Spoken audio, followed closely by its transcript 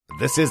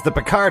This is the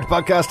Picard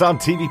podcast on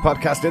TV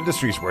Podcast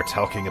Industries. We're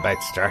talking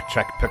about Star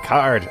Trek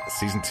Picard,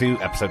 Season 2,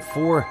 Episode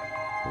 4,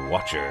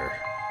 Watcher.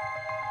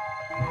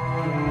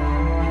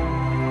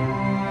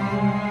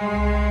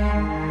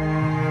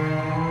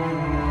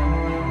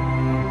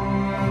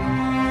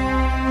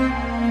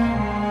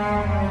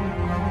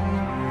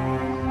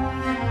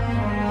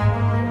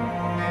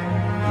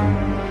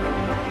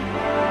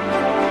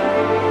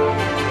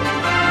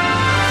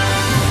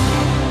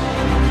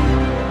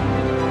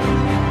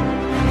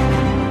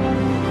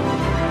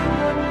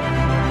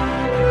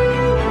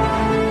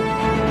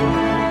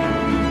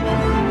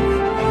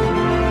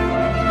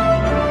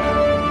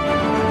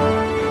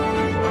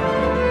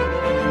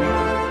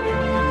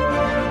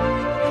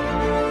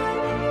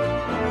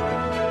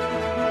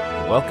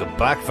 Welcome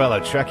back, fellow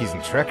Trekkies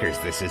and Trekkers.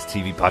 This is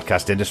TV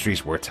Podcast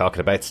Industries. We're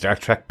talking about Star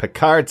Trek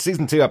Picard,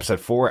 Season 2,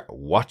 Episode 4,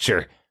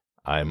 Watcher.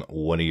 I'm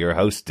one of your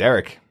hosts,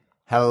 Derek.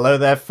 Hello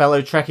there,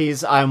 fellow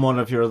Trekkies. I'm one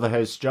of your other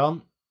hosts,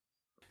 John.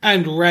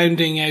 And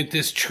rounding out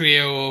this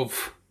trio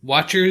of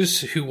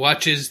Watchers who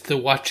watches the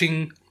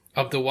watching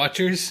of the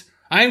Watchers,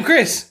 I'm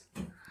Chris.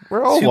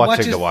 We're all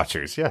watching the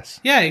Watchers, yes.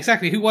 Yeah,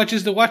 exactly. Who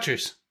watches the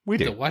Watchers? We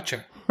do. The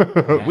Watcher.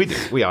 We do.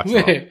 We watch them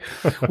all.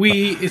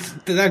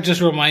 That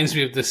just reminds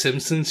me of The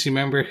Simpsons. You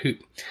remember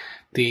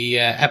the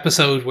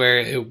episode where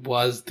it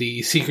was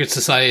the Secret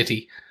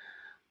Society?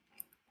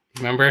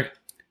 Remember?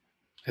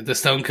 The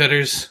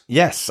Stonecutters?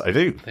 Yes, I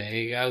do. There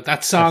you go.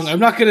 That song. I'm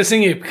not going to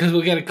sing it because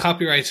we'll get a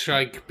copyright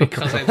strike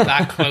because I'm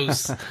that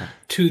close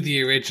to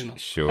the original.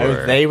 Sure.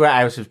 Oh, they were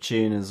out of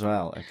tune as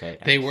well. Okay.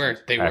 They were.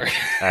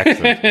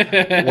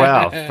 Excellent.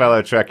 Well,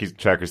 fellow Trekkies and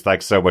Trekkers,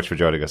 thanks so much for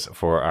joining us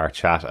for our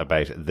chat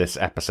about this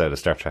episode of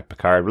Star Trek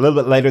Picard. A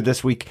little bit later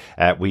this week,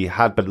 we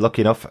had been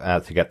lucky enough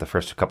to get the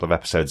first couple of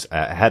episodes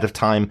ahead of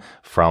time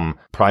from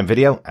Prime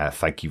Video.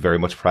 Thank you very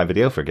much, Prime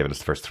Video, for giving us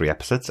the first 3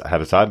 episodes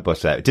ahead of time,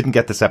 but didn't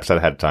get this episode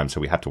ahead of time, so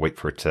we had to wait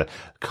for it to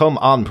come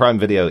on Prime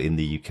Video in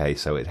the UK.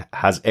 So it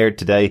has aired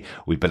today.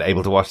 We've been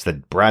able to watch the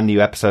brand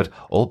new episode,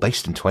 all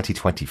based in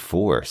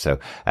 2024. So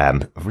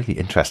a really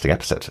interesting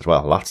episode as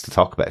well. Lots to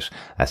talk about.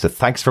 So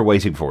thanks for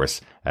waiting for us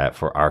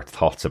for our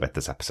thoughts about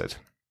this episode.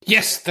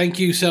 Yes, thank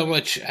you so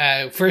much.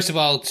 First of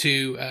all,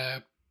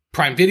 to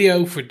Prime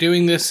Video for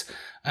doing this,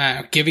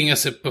 giving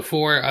us it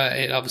before.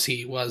 It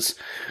obviously was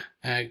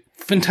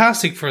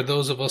fantastic for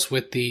those of us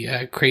with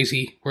the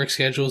crazy work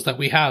schedules that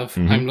we have.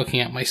 Mm-hmm. I'm looking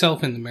at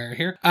myself in the mirror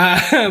here.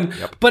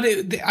 Yep. But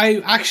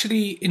I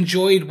actually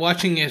enjoyed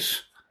watching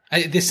it.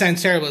 This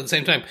sounds terrible at the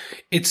same time.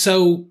 It's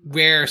so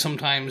rare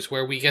sometimes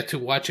where we get to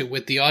watch it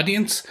with the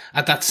audience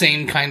at that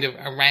same kind of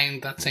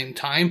around that same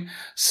time.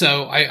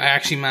 So I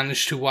actually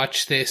managed to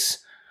watch this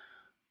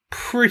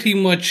pretty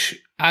much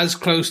as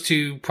close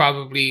to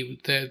probably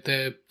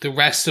the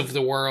rest of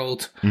the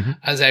world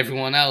as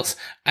everyone else.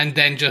 And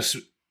then just,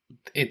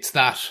 it's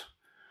that,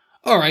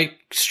 all right,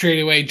 straight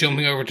away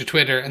jumping over to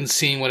Twitter and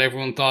seeing what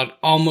everyone thought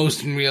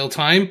almost in real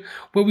time.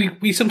 But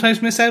we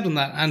sometimes miss out on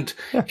that. And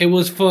It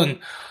was fun.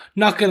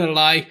 Not gonna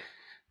lie,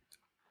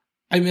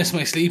 I missed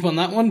my sleep on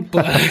that one,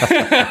 but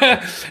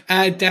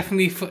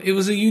definitely, it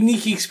was a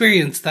unique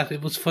experience that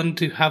it was fun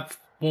to have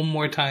one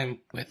more time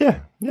with. Yeah,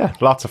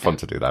 lots of fun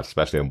to do that,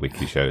 especially on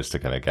weekly shows, to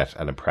kind of get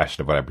an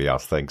impression of what everybody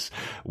else thinks.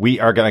 We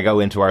are going to go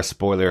into our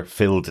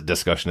spoiler-filled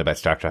discussion about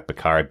Star Trek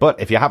Picard, but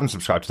if you haven't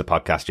subscribed to the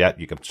podcast yet,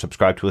 you can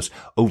subscribe to us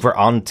over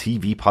on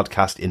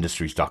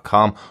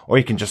tvpodcastindustries.com, or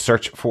you can just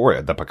search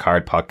for the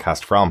Picard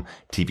podcast from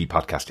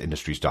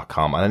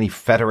tvpodcastindustries.com on any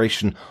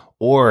Federation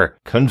or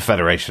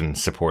Confederation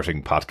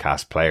supporting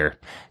podcast player.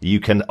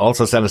 You can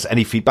also send us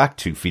any feedback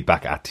to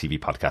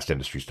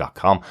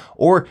feedback@tvpodcastindustries.com,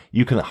 or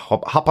you can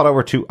hop on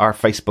over to our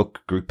Facebook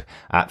group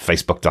at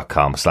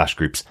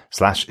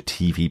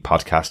facebook.com/groups/TV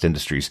Podcast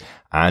Industries.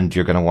 And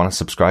you're going to want to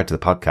subscribe to the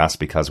podcast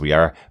because we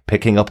are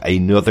picking up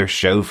another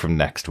show from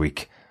next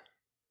week.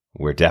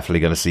 We're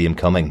definitely going to see him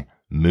coming.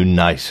 Moon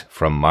Knight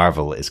from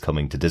Marvel is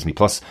coming to Disney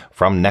Plus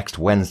from next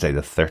Wednesday,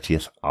 the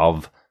 30th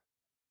of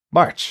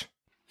March.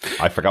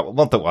 I forgot what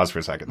month it was for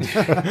a second.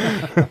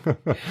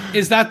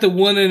 Is that the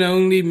one and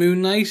only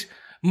Moon Knight?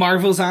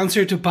 Marvel's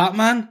answer to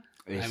Batman?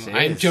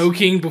 I'm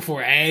joking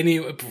before any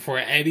of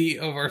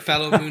our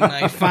fellow Moon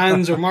Knight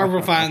fans or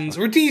Marvel fans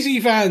or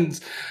DC fans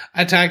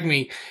attack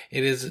me.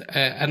 It is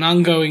an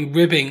ongoing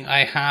ribbing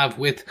I have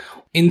with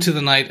Into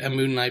the Night, a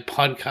Moon Knight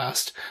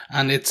podcast,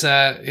 and it's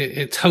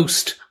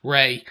host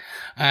Ray.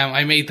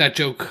 I made that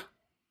joke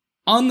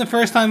on the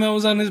first time I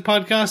was on his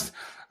podcast.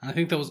 I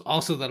think that was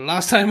also the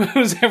last time I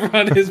was ever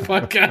on his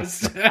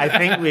podcast. I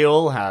think we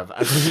all have.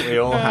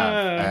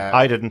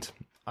 I didn't.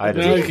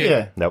 Okay.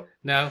 Yeah. Nope.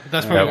 No,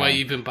 that's probably why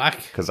you've been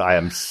back. Because I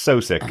am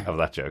so sick of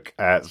that joke.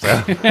 I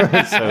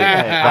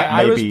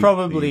was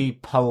probably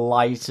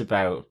polite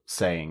about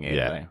saying it.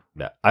 Yeah.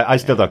 I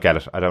still don't get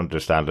it. I don't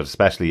understand it,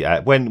 especially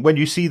when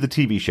you see the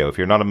TV show. If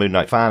you're not a Moon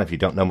Knight fan, if you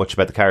don't know much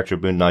about the character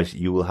of Moon Knight,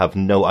 you will have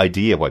no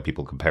idea why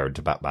people compare it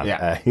to Batman.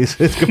 Yeah. It's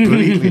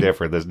completely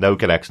different. There's no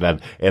connection.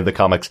 And in the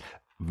comics,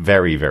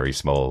 very, very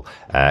small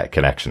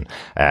connection.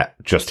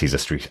 Just he's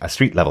a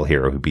street level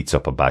hero who beats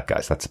up on bad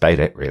guys. That's about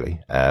it,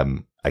 really.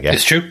 I guess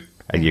it's true.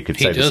 And you could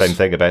He say does. the same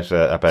thing about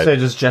So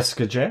does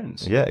Jessica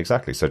Jones. yeah,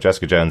 exactly. So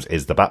Jessica Jones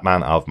is the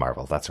Batman of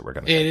Marvel. That's what we're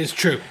going to say. It is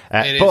true.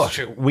 It But is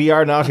true. we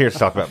are not here to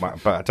talk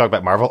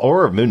about Marvel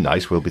or Moon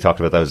Knight. We'll be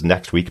talking about those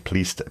next week.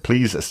 Please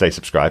stay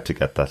subscribed to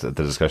get the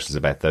discussions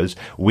about those.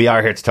 We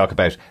are here to talk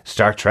about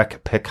Star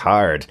Trek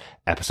Picard,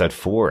 Episode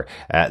 4.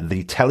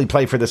 The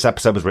teleplay for this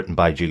episode was written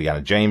by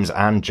Juliana James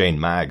and Jane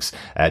Maggs.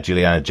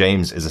 Juliana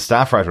James is a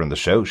staff writer on the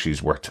show.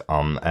 She's worked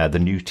on the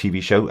new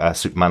TV show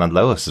Superman and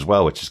Lois as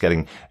well, which is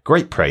getting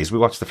great praise.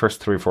 We watched the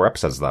first 3 or 4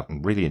 episodes of that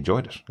and really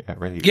enjoyed it.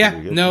 Really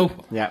good.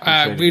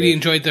 Really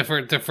enjoyed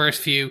the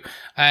first few.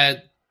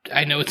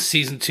 I know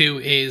season 2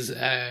 is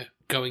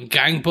going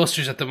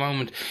gangbusters at the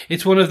moment.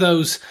 It's one of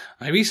those,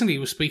 I recently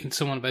was speaking to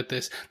someone about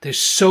this. There's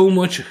so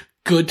much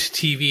good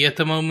TV at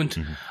the moment.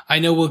 Mm-hmm. I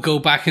know we'll go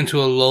back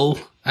into a lull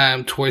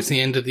towards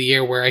the end of the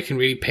year where I can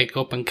really pick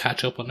up and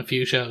catch up on a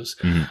few shows.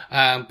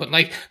 Mm-hmm. But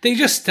like, they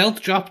just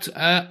stealth dropped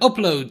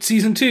Upload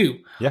season 2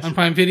 on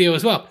Prime Video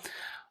as well.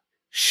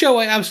 Show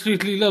I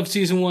absolutely loved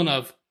season 1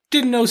 of.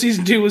 Didn't know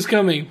season 2 was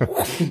coming.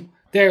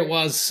 There it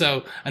was.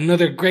 So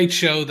another great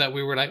show that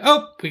we were like,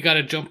 oh, we got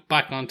to jump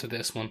back onto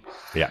this one.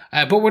 Yeah.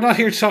 But we're not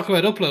here to talk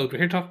about Upload. We're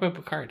here to talk about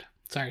Picard.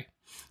 Sorry.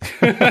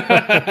 We'll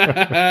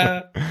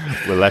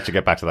let you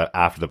get back to that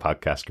after the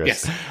podcast,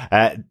 Chris.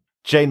 Yes.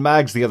 Jane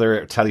Maggs, the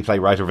other teleplay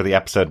writer for the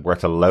episode,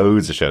 worked on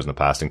loads of shows in the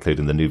past,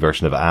 including the new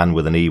version of Anne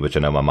with an E, which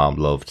I know my mom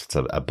loved. It's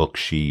a book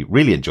she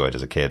really enjoyed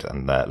as a kid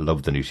and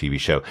loved the new TV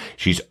show.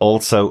 She's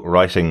also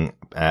writing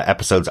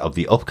episodes of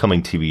the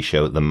upcoming TV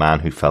show The Man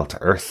Who Fell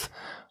to Earth,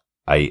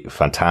 a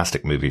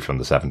fantastic movie from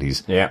the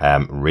 70s.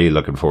 Yeah. Really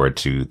looking forward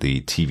to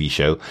the TV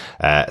show,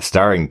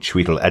 starring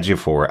Chiwetel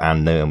Ejiofor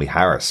and Naomi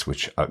Harris,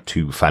 which are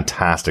 2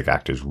 fantastic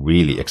actors.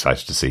 Really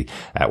excited to see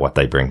what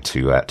they bring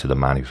to The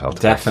Man Who Fell to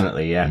Earth.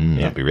 Definitely, yeah.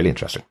 It'll be really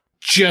interesting.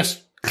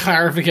 Just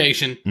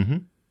clarification. Mm-hmm.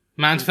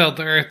 Man Who Fell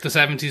to Earth, the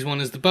 70s one,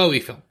 is the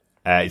Bowie film.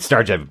 It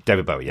starred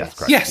David Bowie, yes,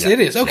 correct. Yes, it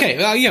is.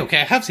 Okay,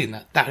 okay, I have seen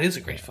that. That is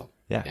a great film.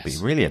 Yeah, it'd be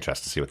really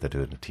interesting to see what they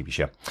do in the TV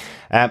show.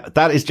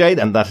 That is Jade,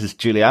 and that is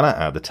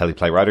Juliana, the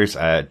teleplay writers.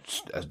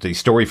 The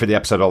story for the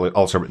episode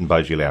also written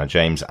by Juliana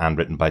James and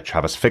written by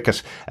Travis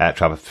Fickett.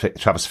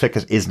 Travis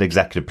Fickett is an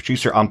executive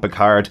producer on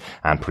Picard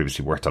and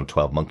previously worked on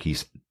 12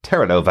 Monkeys,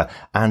 Terra Nova,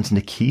 and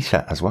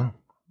Nikita as well.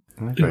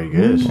 Very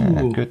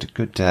good.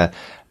 Good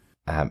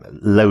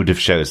load of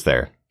shows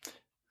there.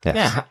 Yes.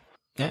 Yeah.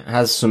 It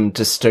has some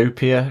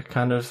dystopia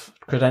kind of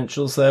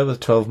credentials there with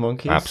 12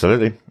 Monkeys.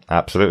 Absolutely.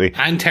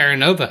 And Terra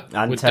Nova.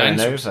 And Terra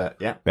Nova,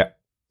 yeah.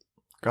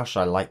 Gosh,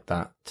 I liked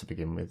that to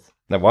begin with.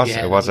 It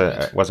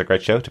was a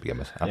great show to begin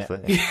with.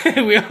 Absolutely.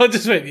 Yeah. We all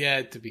just went,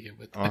 to begin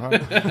with.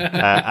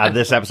 And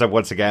this episode,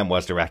 once again,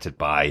 was directed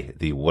by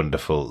the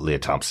wonderful Leah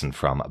Thompson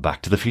from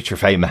Back to the Future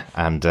fame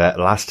and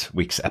last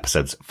week's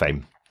episode's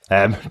fame.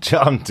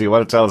 John, do you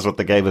want to tell us what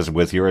they gave us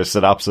with your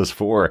synopsis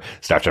for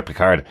Star Trek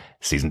Picard,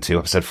 Season 2,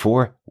 Episode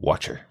 4,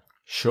 Watcher?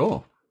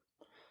 Sure.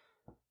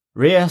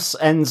 Rios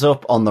ends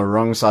up on the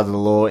wrong side of the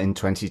law in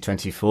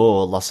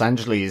 2024 Los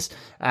Angeles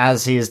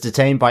as he is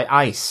detained by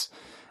ICE.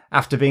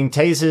 After being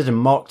tasered and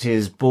mocked, he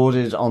is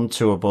boarded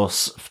onto a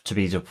bus to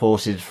be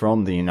deported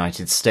from the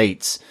United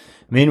States.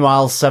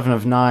 Meanwhile, Seven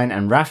of Nine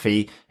and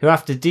Raffi, who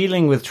after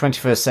dealing with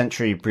 21st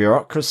century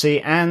bureaucracy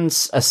and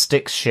a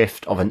stick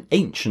shift of an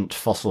ancient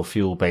fossil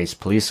fuel-based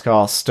police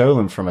car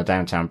stolen from a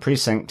downtown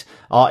precinct,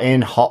 are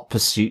in hot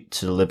pursuit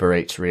to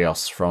liberate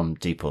Rios from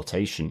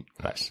deportation.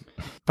 Nice.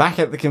 Back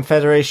at the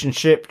Confederation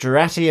ship,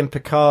 Jurati and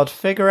Picard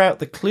figure out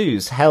the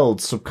clues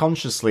held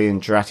subconsciously in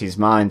Jurati's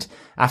mind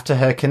after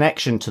her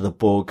connection to the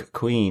Borg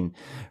Queen.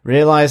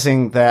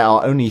 Realizing there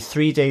are only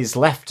 3 days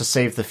left to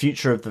save the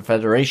future of the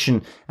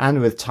Federation,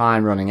 and with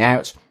time running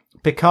out,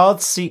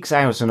 Picard seeks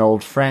out an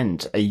old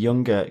friend, a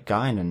younger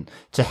Guinan,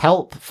 to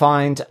help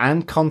find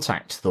and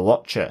contact the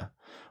Watcher.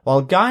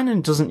 While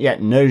Guinan doesn't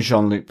yet know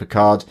Jean-Luc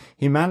Picard,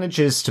 he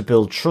manages to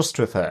build trust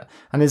with her,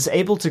 and is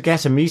able to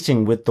get a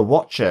meeting with the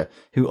Watcher,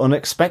 who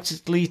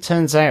unexpectedly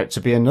turns out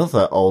to be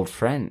another old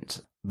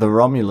friend, the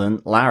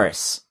Romulan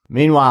Laris.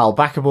 Meanwhile,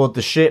 back aboard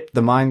the ship,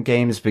 the mind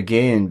games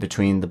begin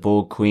between the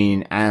Borg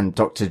Queen and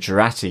Dr.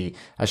 Jurati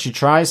as she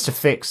tries to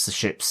fix the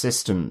ship's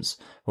systems.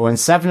 But when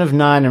Seven of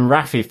Nine and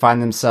Raffi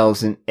find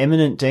themselves in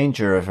imminent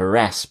danger of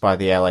arrest by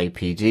the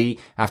LAPD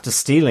after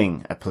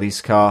stealing a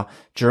police car,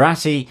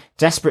 Jurati,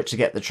 desperate to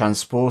get the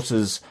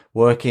transporters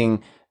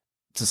working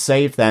to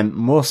save them,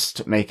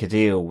 must make a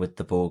deal with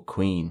the Borg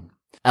Queen.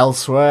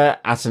 Elsewhere,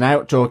 at an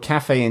outdoor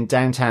cafe in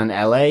downtown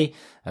LA,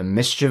 a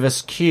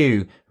mischievous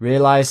Q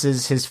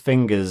realizes his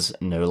fingers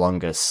no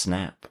longer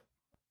snap.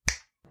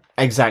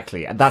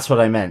 Exactly, that's what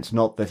I meant,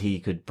 not that he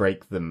could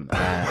break them.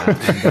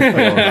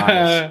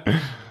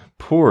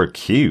 Poor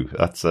Q.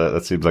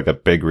 That seems like a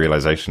big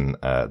realization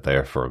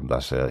there for him,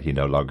 that he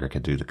no longer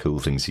can do the cool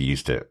things he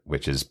used to,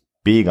 which is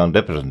being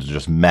omnipotent and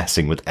just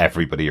messing with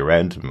everybody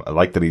around him. I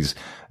like that he's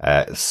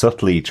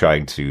subtly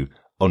trying to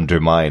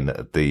undermine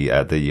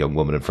the young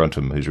woman in front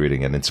of him who's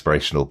reading an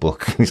inspirational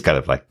book. He's kind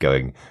of like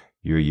going,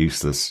 you're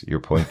useless, you're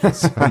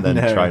pointless, and then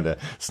trying to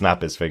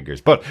snap his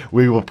fingers. But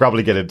we will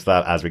probably get into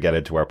that as we get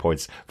into our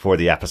points for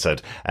the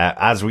episode.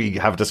 As we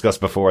have discussed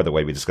before, the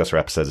way we discuss our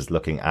episodes is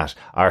looking at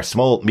our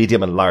small,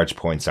 medium and large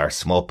points. Our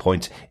small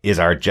point is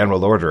our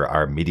general order,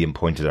 our medium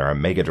point is our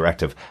mega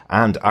directive,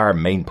 and our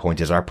main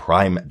point is our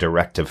prime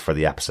directive for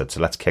the episode.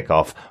 So let's kick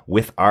off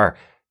with our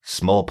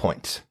small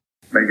point.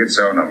 Make it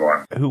so, number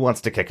one. Who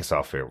wants to kick us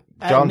off here?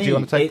 John, do you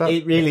want to take that?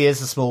 It really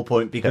is a small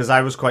point because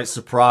I was quite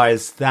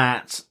surprised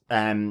that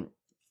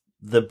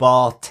the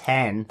bar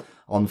 10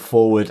 on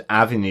Forward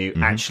Avenue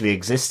actually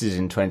existed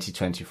in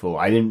 2024.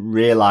 I didn't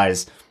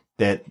realize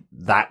that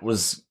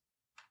was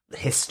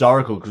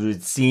historical because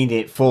we'd seen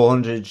it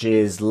 400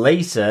 years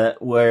later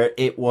where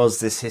it was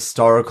this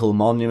historical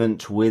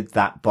monument with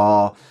that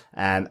bar.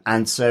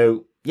 And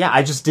so, yeah,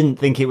 I just didn't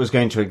think it was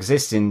going to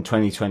exist in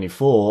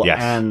 2024.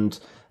 Yes.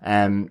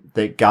 And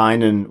that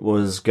Guinan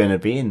was going to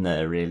be in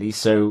there, really.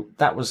 So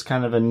that was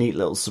kind of a neat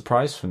little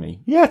surprise for me.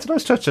 Yeah, it's a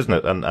nice touch, isn't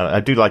it? And I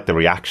do like the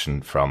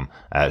reaction from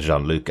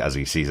Jean-Luc as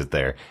he sees it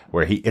there,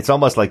 where it's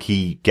almost like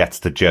he gets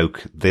the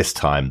joke this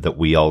time that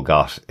we all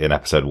got in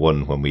episode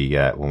 1 when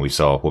we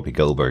saw Whoopi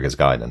Goldberg as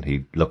Guinan.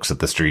 He looks at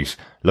the street,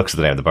 looks at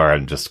the name of the bar,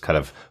 and just kind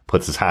of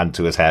puts his hand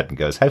to his head and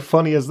goes, "How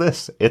funny is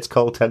this? It's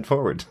called 10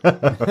 Forward."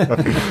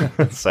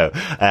 So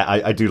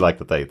I do like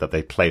that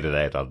they played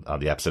it out on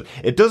the episode.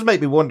 It does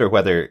make me wonder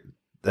whether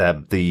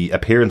the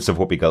appearance of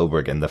Whoopi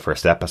Goldberg in the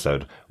first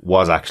episode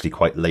was actually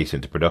quite late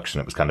into production.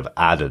 It was kind of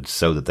added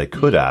so that they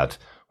could add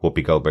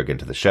Whoopi Goldberg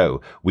into the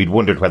show. We'd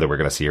wondered whether we're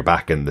going to see her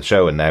back in the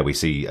show, and now we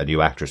see a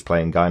new actress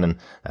playing Guinan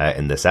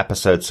in this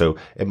episode. So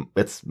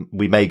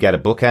we may get a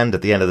bookend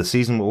at the end of the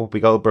season with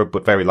Whoopi Goldberg,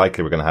 but very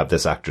likely we're going to have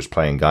this actress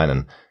playing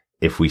Guinan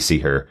if we see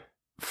her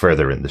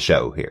further in the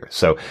show here.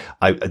 So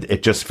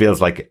it just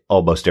feels like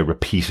almost a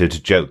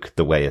repeated joke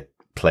the way it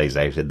plays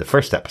out in the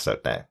first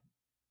episode now.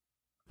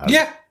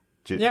 Yeah.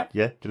 Do you know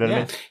what I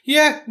mean?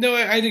 Yeah, no,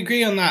 I'd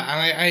agree on that.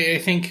 And I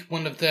think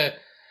one of the...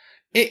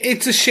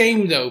 It's a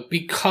shame, though,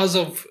 because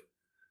of...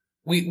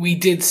 We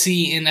did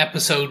see in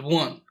episode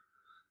 1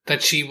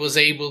 that she was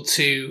able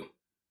to...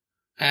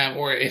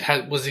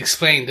 was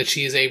explained that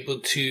she is able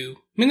to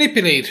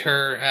manipulate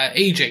her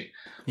aging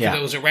for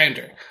those around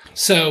her.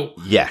 So...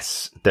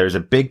 Yes. There's a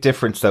big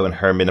difference, though, in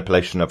her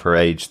manipulation of her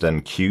age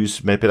than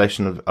Q's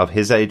manipulation of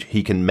his age.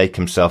 He can make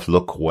himself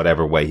look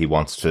whatever way he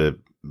wants to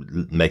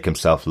make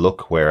himself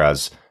look,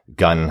 whereas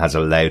Guinan has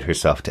allowed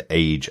herself to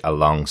age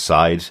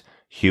alongside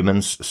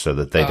humans so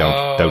that they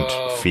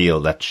don't feel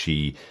that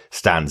she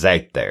stands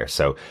out there.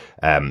 So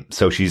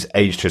she's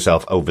aged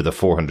herself over the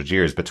 400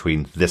 years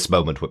between this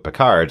moment with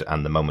Picard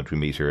and the moment we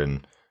meet her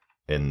in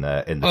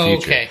the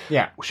future. Okay.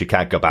 Yeah. She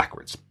can't go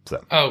backwards.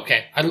 So.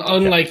 Okay.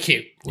 Unlike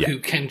you, who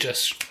can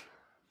just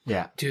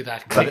do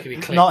that clickety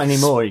click. Not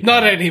anymore.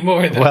 Not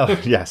anymore, though. Well,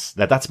 yes.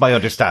 That's my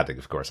understanding,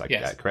 of course.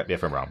 Yes. Correct me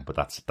if I'm wrong, but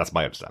that's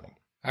my understanding.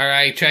 All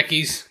right,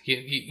 Trekkies,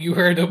 you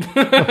heard him.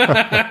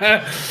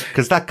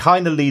 Because that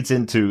kind of leads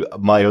into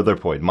my other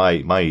point,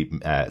 my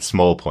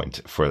small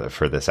point for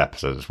this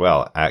episode as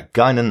well.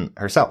 Guinan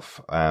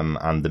herself,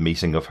 and the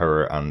meeting of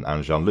her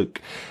and Jean-Luc.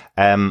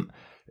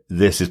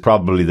 This is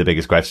probably the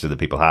biggest question that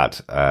people had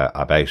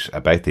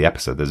about the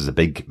episode. This is a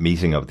big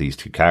meeting of these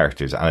two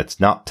characters, and it's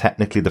not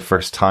technically the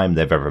first time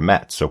they've ever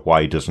met. So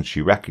why doesn't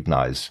she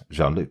recognize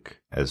Jean-Luc?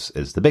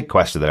 Is the big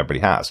question that everybody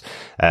has.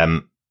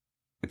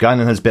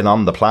 Guinan has been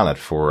on the planet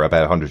for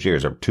about 100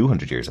 years, or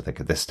 200 years, I think,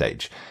 at this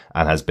stage,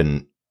 and has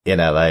been in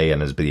LA and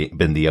has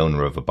been the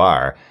owner of a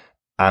bar.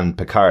 And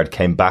Picard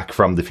came back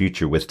from the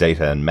future with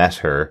Data and met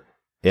her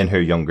in her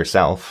younger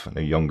self, in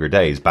her younger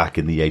days, back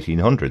in the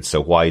 1800s.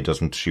 So why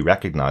doesn't she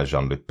recognize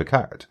Jean-Luc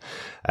Picard?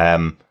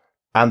 And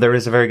there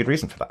is a very good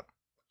reason for that,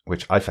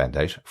 which I found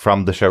out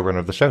from the showrunner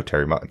of the show,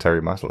 Terry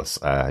Matalas,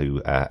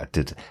 who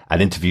did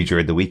an interview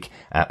during the week,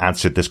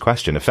 answered this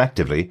question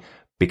effectively.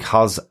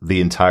 Because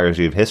the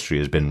entirety of history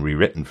has been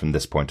rewritten from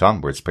this point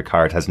onwards,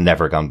 Picard has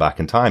never gone back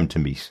in time to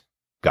meet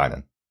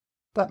Guinan.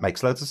 That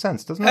makes loads of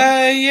sense, doesn't it?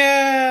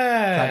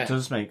 Yeah. That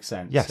does make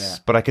sense. Yes,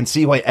 but I can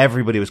see why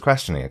everybody was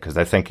questioning it, because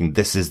they're thinking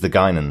this is the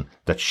Guinan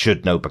that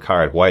should know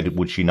Picard. Why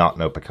would she not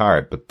know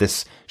Picard?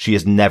 But she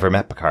has never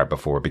met Picard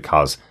before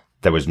because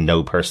there was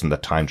no person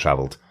that time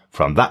traveled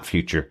from that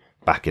future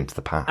back into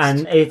the past.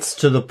 And it's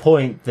to the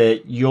point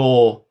that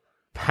your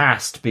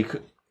past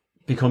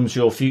becomes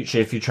your future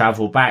if you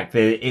travel back.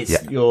 There's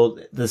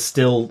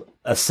still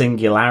a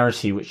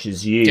singularity, which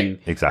is you. Yeah,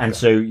 exactly. And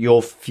so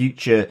your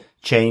future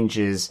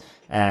changes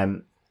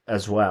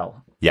as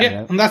well.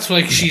 Yeah, and that's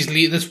why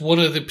that's one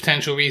of the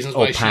potential reasons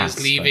why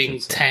she's leaving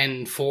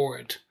 10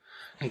 Forward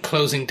and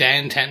closing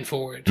down 10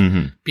 Forward,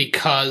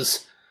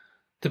 because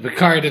the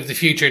Picard of the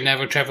future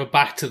never traveled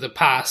back to the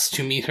past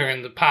to meet her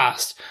in the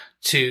past,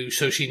 so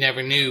she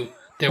never knew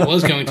there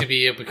was going to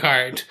be a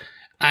Picard.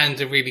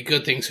 And a really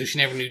good thing, so she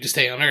never knew to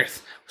stay on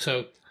Earth.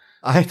 So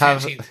I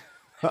have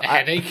a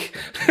headache.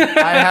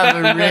 I have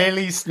a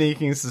really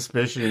sneaking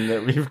suspicion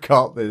that we've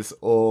got this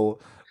all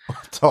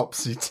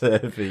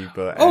topsy-turvy,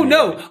 but... Oh anyway.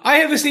 no, I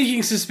have a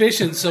sneaking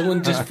suspicion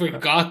someone just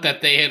forgot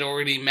that they had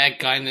already met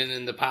Guinan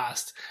in the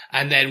past.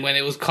 And then when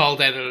it was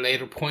called out at a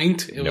later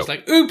point, it was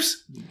like,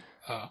 oops!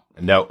 Oh.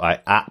 No, I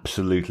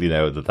absolutely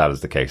know that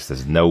is the case.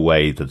 There's no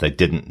way that they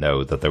didn't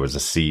know that there was a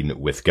scene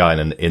with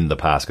Guinan in the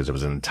past, because it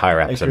was an entire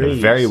episode, a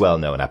very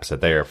well-known episode.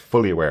 They are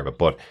fully aware of it,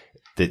 but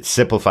the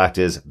simple fact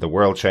is the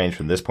world changed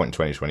from this point in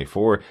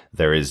 2024.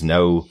 There is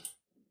no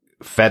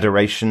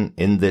Federation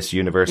in this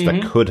universe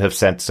that could have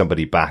sent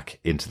somebody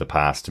back into the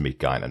past to meet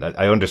Guinan.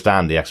 I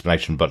understand the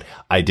explanation, but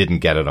I didn't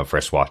get it on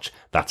first watch.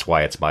 That's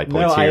why it's my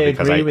point here. I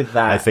agree with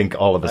that. I think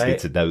all of us need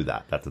to know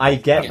that. I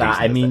get that.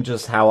 I mean,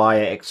 just how I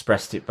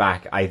expressed it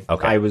back.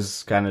 I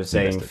was kind of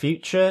saying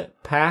future,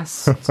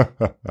 past,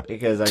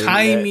 because I didn't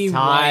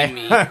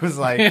Timey-wimey. I was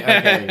like,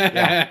 okay,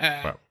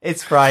 yeah. Well.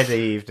 It's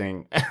Friday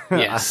evening.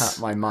 Yes.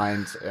 My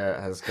mind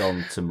has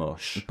gone to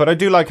mush. But I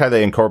do like how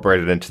they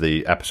incorporated into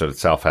the episode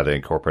itself, how they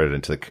incorporated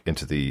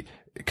into the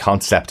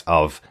concept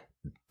of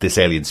this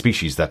alien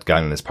species that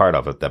Guinan is part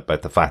of it,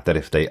 about the fact that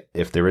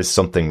if there is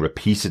something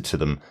repeated to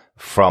them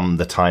from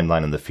the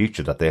timeline in the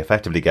future, that they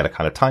effectively get a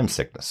kind of time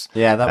sickness.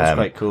 Yeah, that was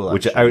quite cool.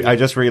 Which I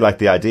just really like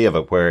the idea of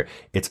it, where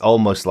it's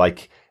almost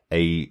like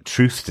a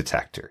truth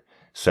detector.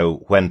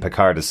 So when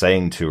Picard is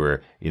saying to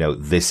her,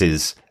 this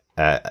is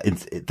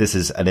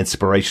an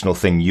inspirational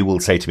thing you will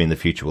say to me in the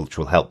future, which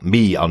will help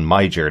me on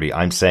my journey.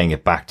 I'm saying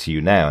it back to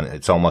you now. And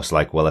it's almost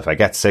like, well, if I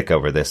get sick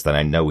over this, then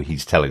I know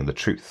he's telling the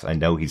truth. I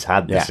know he's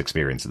had this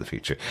experience in the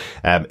future.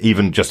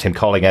 Even just him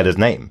calling out his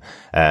name,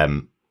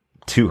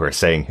 to her,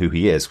 saying who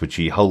he is, which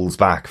he holds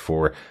back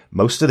for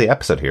most of the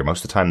episode here.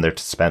 Most of the time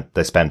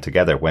they spend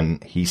together. When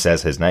he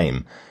says his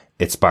name,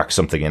 it sparks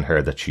something in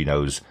her that she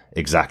knows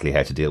exactly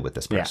how to deal with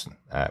this person.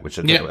 Which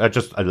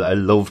I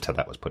loved how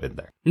that was put in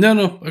there.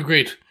 No,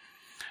 agreed.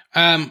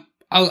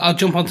 I'll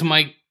jump onto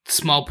my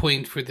small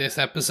point for this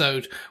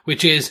episode,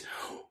 which is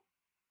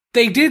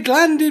they did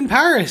land in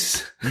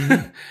Paris.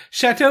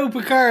 Chateau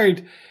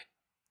Picard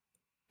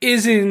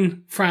is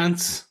in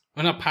France.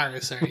 Well, not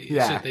Paris, sorry.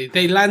 Yeah. So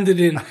they landed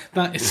in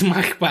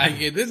smack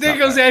bang. There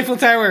goes the Eiffel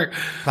Tower.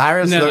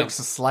 Paris looks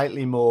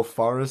slightly more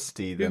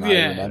foresty than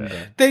I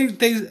remember.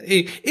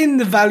 They in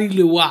the Valley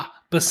Loire,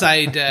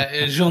 beside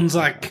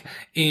Jean-Jacques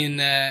in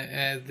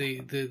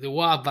the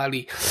Loire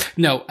Valley.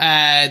 No,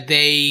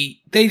 they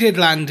did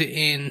land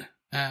in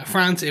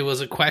France. It was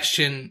a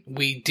question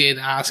we did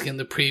ask in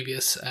the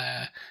previous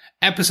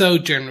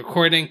episode during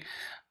recording,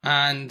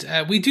 and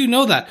we do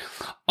know that.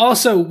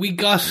 Also, we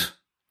got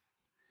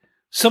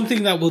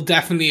something that will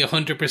definitely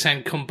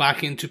 100% come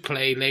back into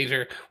play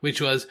later,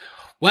 which was,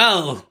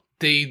 well,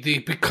 the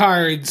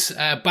Picards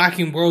back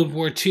in World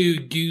War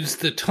II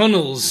used the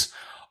tunnels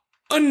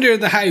under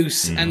the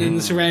house and in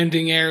the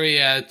surrounding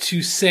area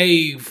to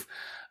save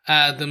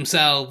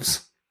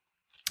themselves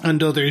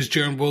and others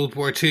during World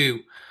War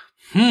II.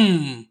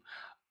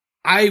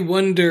 I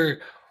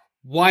wonder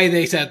why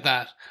they said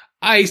that.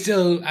 I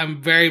still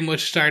am very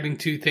much starting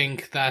to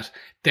think that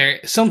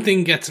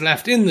something gets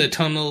left in the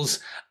tunnels,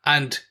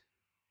 and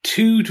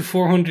 200 to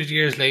 400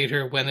 years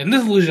later, when a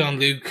little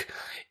Jean-Luc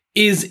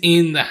is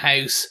in the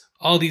house,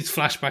 all these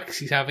flashbacks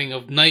he's having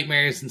of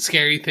nightmares and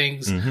scary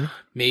things,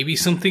 maybe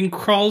something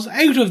crawls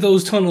out of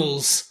those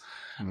tunnels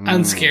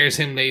and scares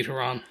him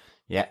later on.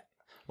 Yeah.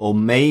 Or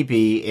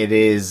maybe it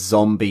is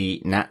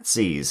zombie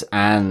Nazis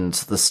and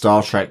the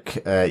Star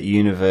Trek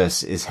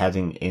universe is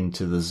heading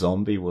into the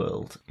zombie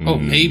world. Oh,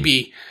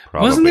 maybe.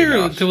 Wasn't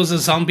there was a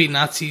zombie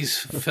Nazis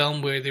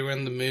film where they were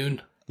on the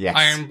moon? Yes.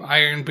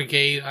 Iron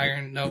Brigade,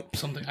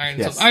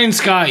 Iron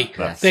Sky.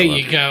 There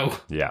you go.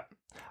 Yeah.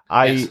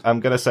 I'm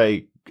going to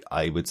say,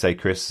 I would say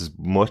Chris is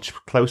much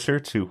closer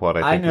to what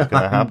I think is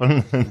going to happen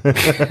in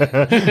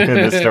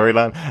the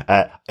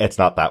storyline. It's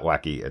not that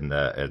wacky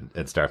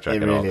in Star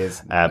Trek at all. It really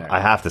is.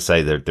 I have to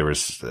say that there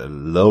was a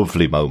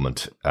lovely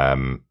moment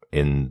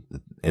in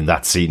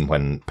that scene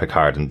when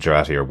Picard and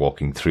Jurati are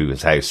walking through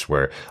his house,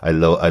 where I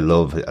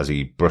love as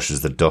he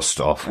brushes the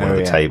dust off one of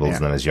the tables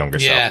and then his younger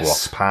self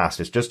walks past.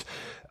 It's just,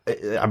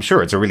 I'm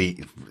sure it's a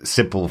really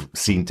simple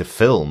scene to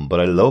film, but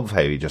I love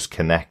how he just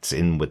connects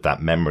in with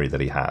that memory that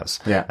he has.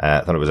 Yeah.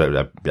 I thought it was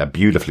a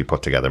beautifully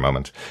put together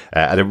moment.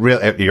 And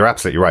you're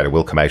absolutely right. It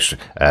will come out,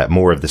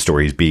 more of the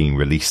stories being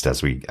released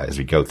as we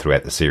go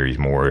throughout the series.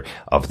 More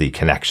of the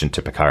connection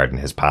to Picard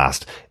and his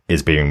past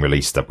is being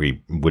released that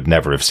we would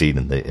never have seen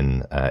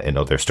in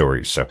other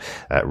stories. So,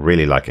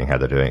 really liking how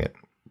they're doing it.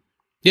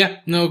 Yeah,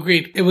 no,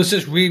 agreed. It was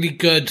just really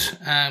good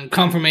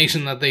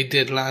confirmation that they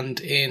did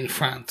land in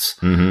France.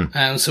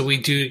 So we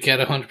do get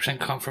 100%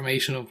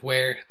 confirmation of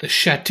where the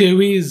chateau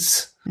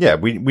is. Yeah,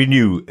 we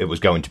knew it was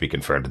going to be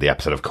confirmed in the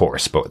episode, of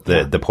course, but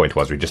the point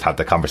was we just had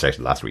the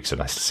conversation last week, so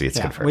nice to see it's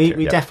confirmed.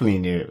 We definitely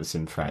knew it was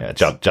in France.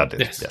 Yeah, John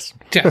did, yes.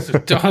 Yes,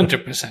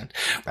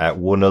 100%.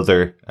 One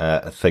other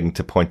thing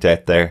to point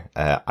out there,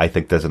 I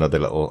think there's another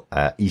little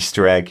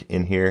Easter egg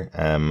in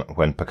here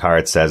when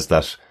Picard says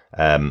that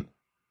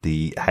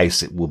the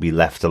house will be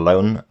left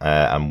alone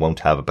and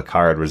won't have a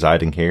Picard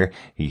residing here.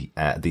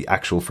 The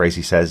actual phrase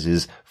he says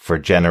is "for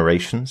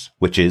generations,"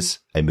 which is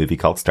a movie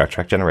called Star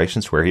Trek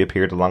Generations, where he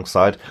appeared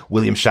alongside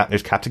William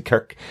Shatner's Captain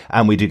Kirk,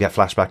 and we do get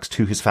flashbacks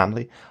to his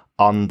family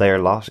on their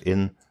lot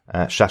in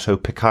Chateau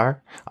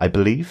Picard, I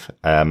believe.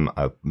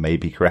 I may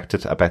be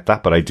corrected about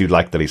that, but I do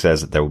like that he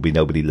says that there will be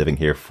nobody living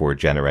here for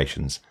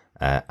generations.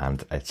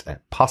 And it's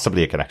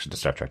possibly a connection to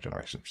Star Trek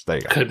Generations. There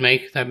you go. Could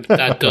make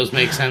that does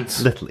make sense.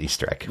 Little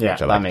Easter egg. Yeah,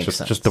 which I like. that makes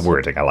sense. Just the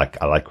wording. I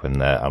like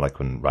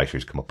when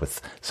writers come up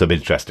with some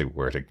interesting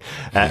wording.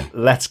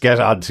 Let's get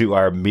on to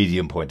our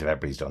medium point if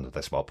everybody's done with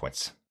their small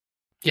points.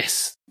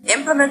 Yes.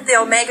 Implement the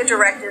Omega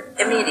Directive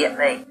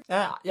immediately.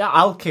 Yeah,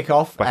 I'll kick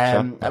off.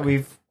 Okay.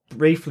 We've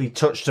briefly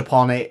touched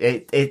upon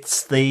it.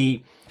 It's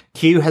the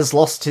Q has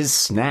lost his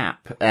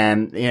snap,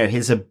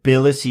 his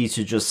ability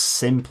to just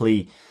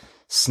simply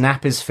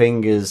snap his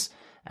fingers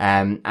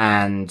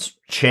and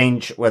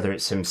change, whether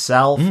it's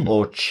himself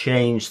or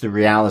change the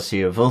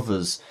reality of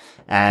others,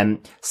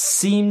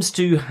 seems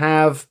to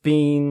have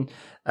been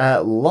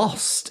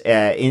lost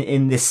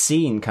in this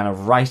scene, kind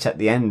of right at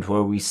the end,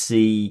 where we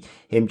see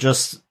him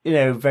just,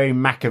 very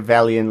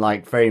Machiavellian,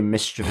 like very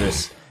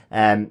mischievous,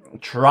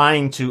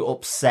 trying to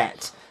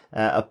upset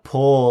a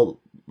poor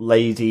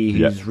lady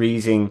who's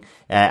reading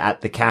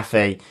at the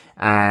cafe,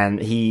 and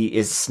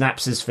he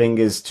snaps his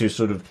fingers to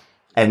sort of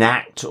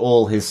enact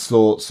all his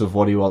thoughts of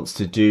what he wants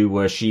to do,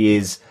 where she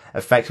is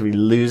effectively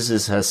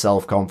loses her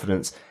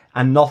self-confidence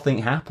and nothing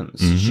happens.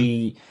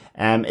 She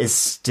is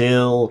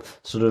still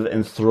sort of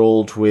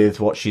enthralled with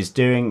what she's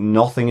doing.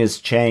 Nothing has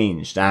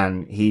changed,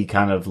 and he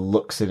kind of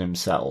looks at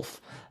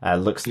himself,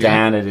 looks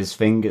down at his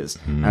fingers,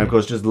 and of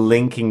course just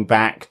linking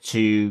back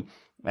to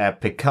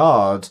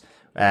Picard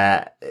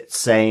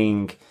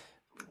saying,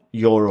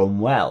 "You're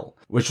unwell,"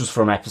 which was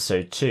from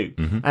episode 2.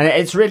 And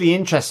it's really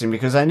interesting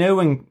because I know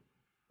when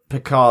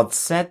Picard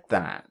said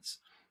that,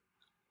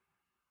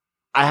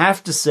 I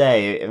have to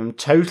say, I'm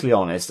totally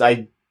honest,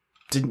 I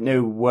didn't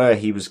know where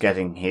he was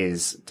getting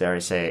his, dare I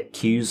say it,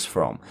 cues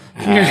from.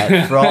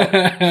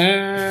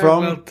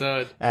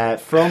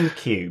 From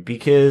Q,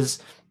 because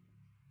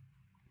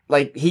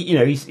like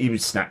he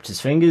snapped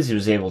his fingers, he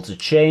was able to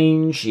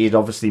change, he had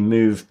obviously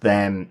moved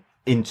them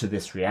into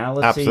this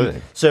reality.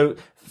 Absolutely. So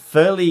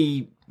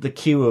fairly the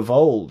Q of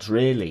old,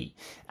 really.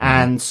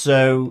 And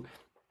so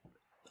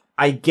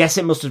I guess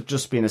it must have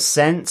just been a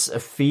sense, a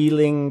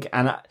feeling,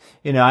 and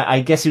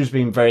I guess he was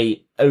being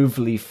very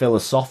overly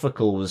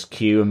philosophical, was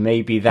Q, and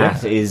maybe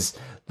that is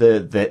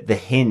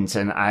the hint,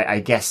 and I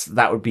guess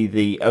that would be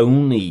the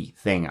only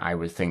thing I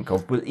would think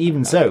of. But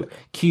even so,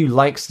 Q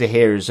likes to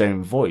hear his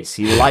own voice.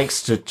 He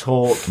likes to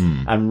talk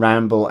and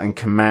ramble and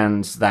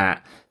commands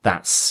that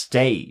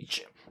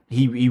stage.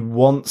 He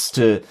wants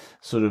to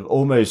sort of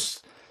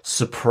almost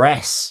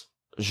suppress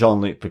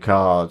Jean-Luc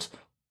Picard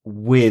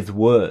with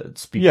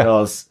words,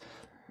 because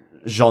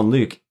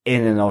Jean-Luc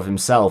in and of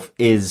himself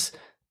is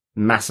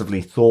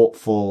massively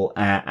thoughtful,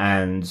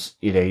 and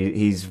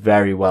he's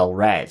very well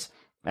read.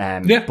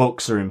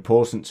 Books are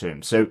important to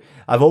him. So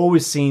I've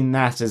always seen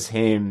that as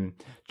him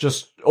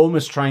just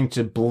almost trying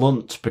to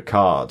blunt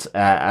Picard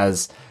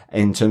as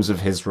in terms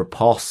of his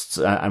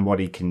ripostes and what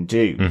he can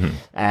do.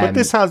 But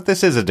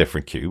this is a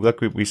different Q.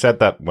 Look, we said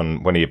that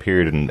when he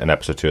appeared in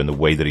episode 2, and the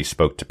way that he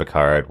spoke to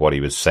Picard, what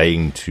he was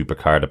saying to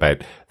Picard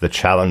about the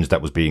challenge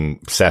that was being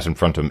set in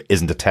front of him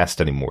isn't a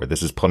test anymore.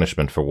 This is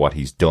punishment for what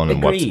he's done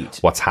and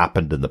what's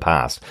happened in the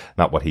past,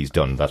 not what he's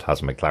done. That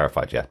hasn't been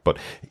clarified yet. But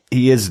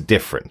he is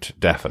different,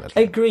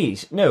 definitely.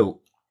 Agreed.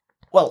 No.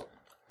 Well,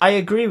 I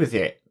agree with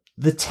you.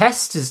 The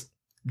test is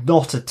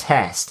not a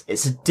test.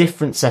 It's a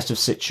different set of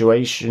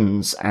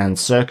situations and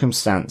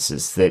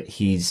circumstances that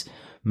he's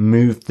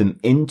moved them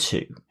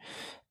into.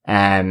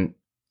 But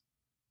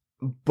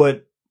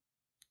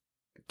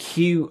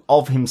Q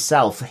of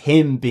himself,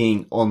 him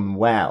being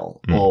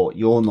unwell or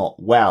you're not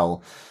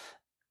well,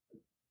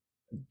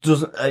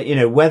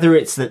 doesn't, whether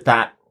it's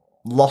that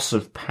loss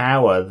of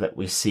power that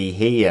we see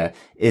here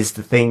is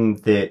the thing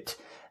that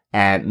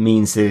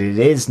means that it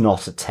is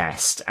not a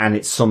test and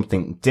it's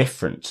something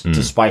different,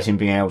 despite him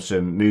being able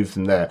to move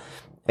them there.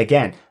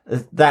 Again,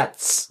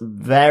 that's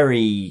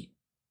very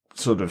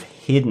sort of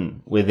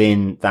hidden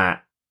within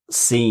that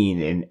scene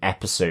in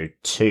episode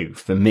 2,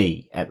 for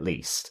me, at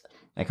least.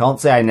 I can't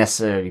say I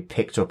necessarily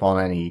picked up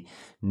on any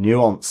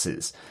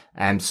nuances.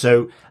 And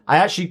so I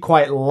actually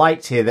quite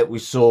liked here that we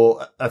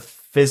saw a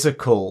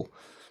physical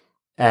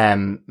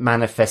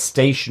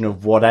manifestation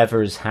of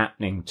whatever is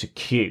happening to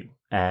Q.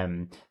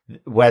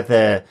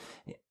 Whether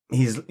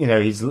he's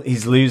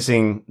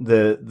losing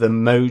the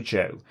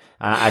mojo.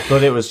 I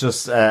thought it was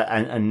just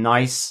a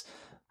nice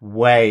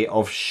way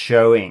of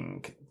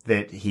showing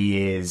that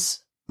he is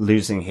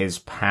losing his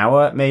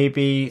power,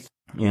 maybe,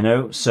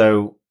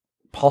 so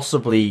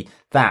possibly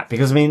that,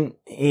 because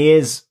he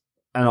is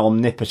an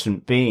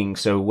omnipotent being,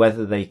 so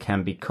whether they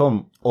can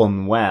become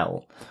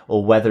unwell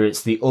or whether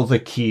it's the other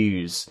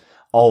Qs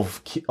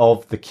of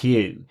the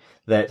Q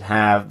that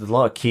have, there's a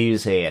lot of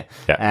Qs here,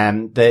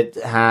 that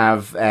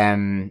have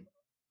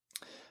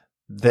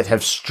that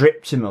have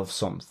stripped him of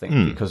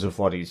something because of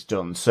what he's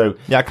done. So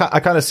yeah, I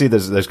kind of see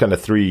there's kind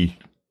of three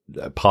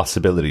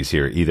possibilities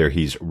here. Either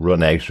he's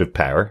run out of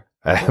power,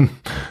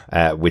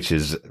 which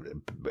is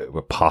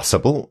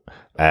possible,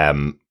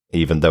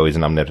 even though he's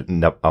an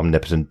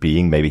omnipotent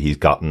being. Maybe he's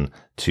gotten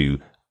to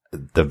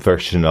the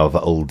version of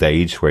old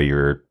age where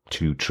you're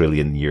 2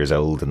 trillion years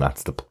old, and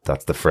that's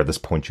the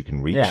furthest point you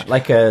can reach. yeah,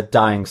 like a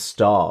dying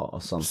star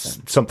or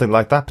something. Something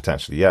like that,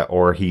 potentially, yeah.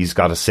 Or he's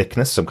got a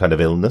sickness, some kind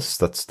of illness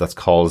that's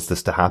caused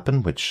this to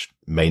happen, which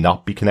may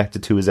not be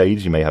connected to his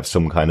age. He may have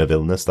some kind of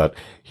illness that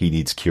he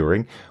needs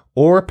curing.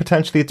 Or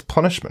potentially it's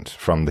punishment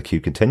from the Q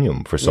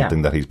Continuum for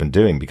something that he's been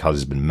doing because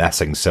he's been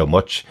messing so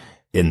much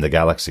in the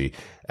galaxy.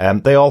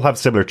 They all have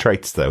similar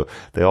traits, though.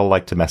 They all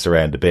like to mess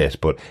around a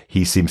bit, but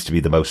he seems to be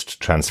the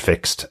most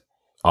transfixed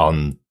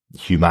on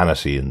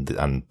humanity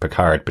and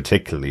Picard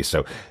particularly.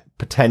 So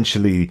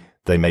potentially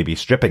they may be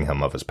stripping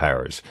him of his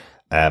powers.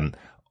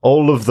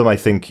 All of them, I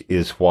think,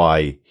 is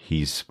why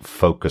he's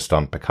focused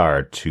on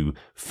Picard to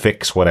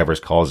fix whatever's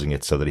causing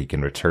it so that he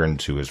can return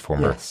to his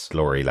former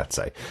glory, let's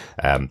say.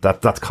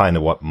 That's kind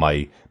of what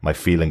my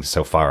feelings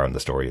so far on the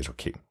story is with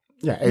Q.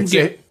 Yeah,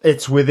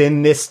 it's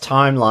within this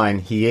timeline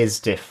he is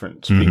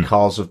different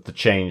because of the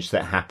change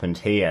that happened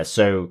here.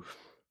 So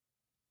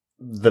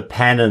the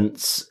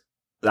penance,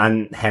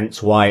 and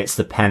hence why it's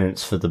the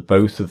penance for the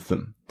both of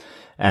them,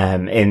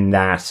 in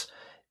that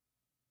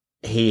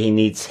he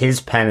needs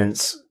his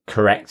penance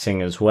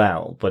correcting as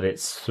well, but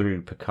it's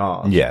through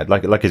Picard. Yeah,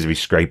 like as if he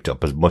scraped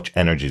up as much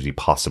energy as he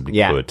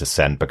possibly could to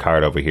send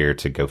Picard over here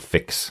to go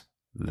fix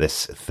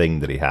this thing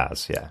that he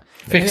has. Yeah,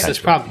 fix this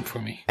problem for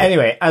me.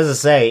 Anyway, as I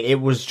say,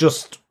 it was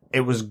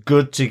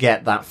good to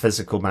get that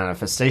physical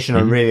manifestation.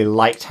 I really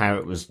liked how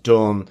it was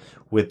done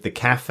with the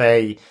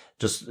cafe.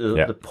 Just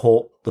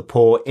the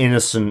poor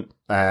innocent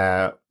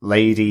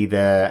lady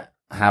there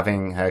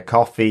having her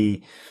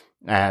coffee,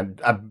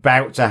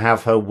 about to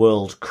have her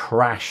world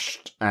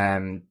crashed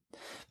by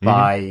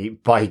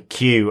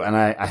Q, and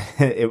I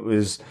it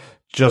was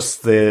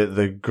just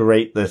the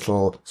great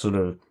little sort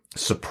of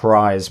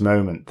surprise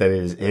moment that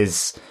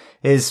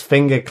his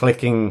finger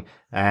clicking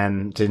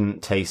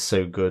didn't taste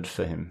so good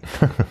for him.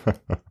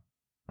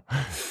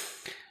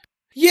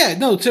 Yeah,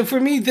 no, so for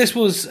me, this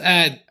was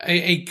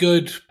a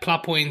good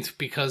plot point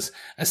because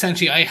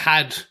essentially I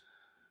had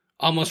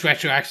almost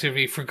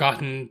retroactively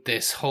forgotten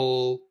this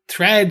whole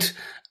thread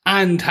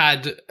and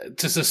had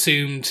just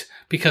assumed,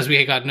 because we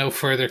had got no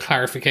further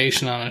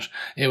clarification on it,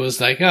 it was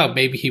like, oh,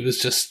 maybe he was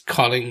just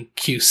calling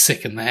Q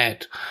sick in the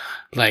head.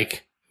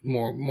 Like,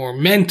 more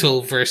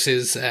mental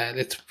versus,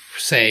 let's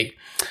say,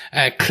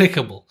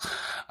 clickable.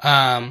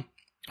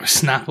 Or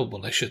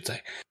snappable, I should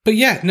say. But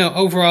yeah, no,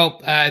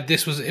 overall,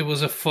 it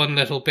was a fun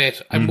little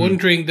bit. I'm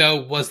wondering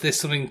though, was this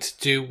something to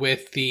do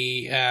with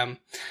the,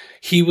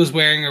 he was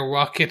wearing a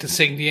rocket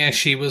insignia,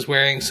 she was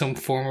wearing some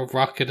form of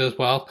rocket as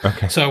well.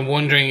 Okay. So I'm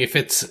wondering if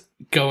it's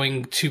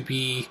going to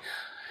be,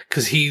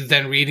 cause he's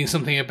then reading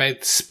something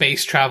about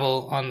space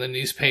travel on the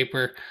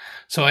newspaper.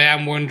 So I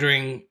am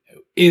wondering,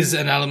 is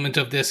an element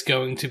of this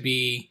going to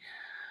be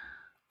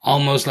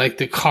almost like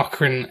the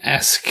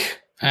Cochrane-esque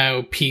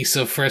piece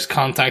of First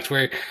Contact,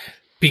 where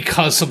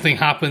because something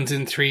happens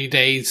in 3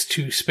 days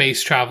to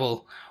space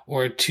travel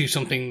or to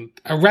something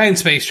around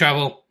space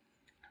travel,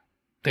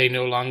 they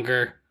no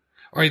longer,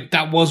 or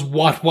that was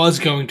what was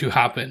going to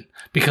happen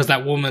because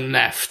that woman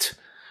left,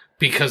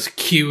 because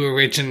Q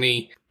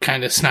originally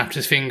kind of snapped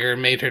his finger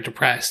and made her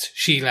depressed.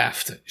 She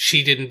left.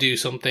 She didn't do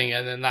something,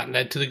 and then that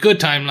led to the good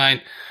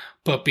timeline.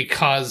 But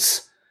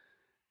because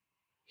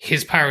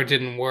his power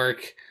didn't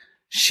work,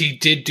 she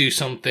did do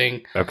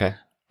something. Okay.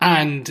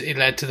 And it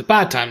led to the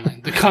bad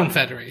timeline, the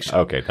Confederation.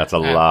 Okay, that's a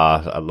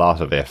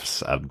lot of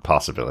ifs and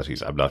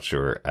possibilities. I'm not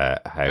sure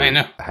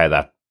how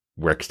that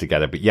works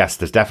together. But yes,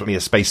 there's definitely a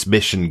space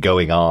mission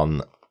going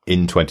on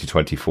in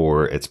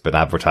 2024. It's been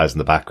advertised in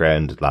the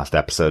background. Last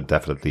episode,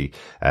 definitely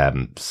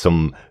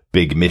some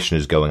big mission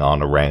is going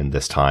on around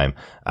this time.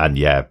 And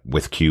yeah,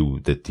 with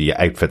Q, the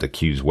outfit that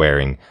Q's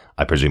wearing,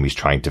 I presume he's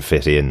trying to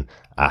fit in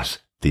at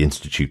the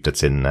institute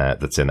that's in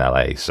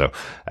LA. So,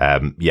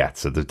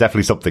 so there's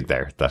definitely something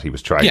there that he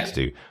was trying to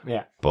do.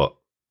 Yeah. But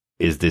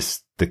is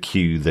this the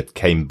Q that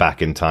came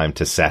back in time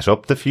to set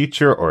up the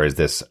future, or is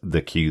this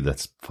the Q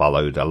that's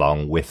followed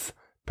along with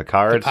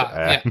Picard?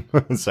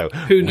 So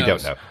who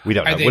knows? We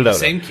don't know. We'll know.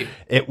 Same Q?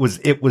 It was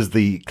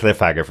the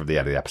cliffhanger from the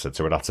end of the episode,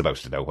 so we're not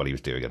supposed to know what he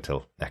was doing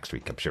until next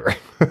week, I'm sure.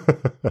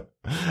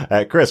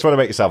 Chris, what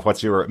about yourself?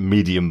 What's your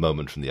medium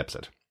moment from the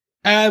episode?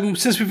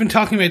 Since we've been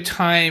talking about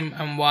time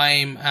and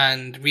Wime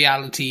and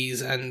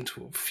realities and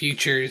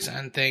futures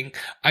and thing,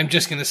 I'm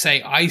just going to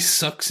say I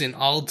sucks in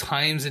all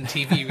times and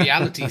TV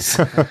realities.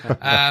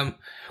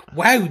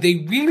 Wow,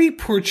 they really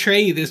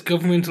portray this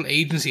governmental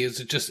agency as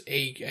just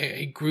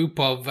a group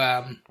of,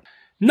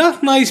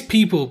 not nice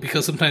people,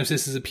 because sometimes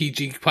this is a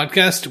PG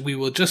podcast. We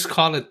will just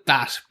call it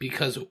that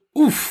because,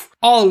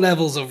 all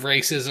levels of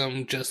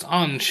racism just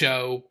on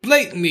show,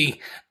 blatantly,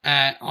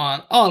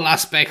 on all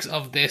aspects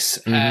of this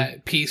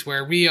piece,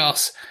 where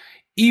Rios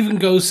even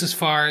goes as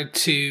far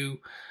to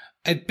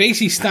I'd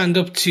basically stand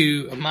up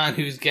to a man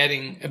who's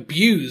getting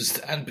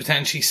abused and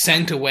potentially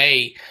sent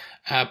away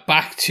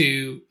back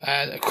to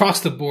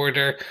across the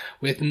border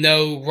with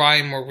no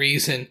rhyme or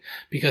reason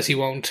because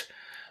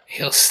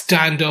he'll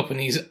stand up and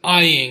he's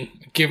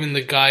giving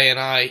the guy an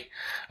eye,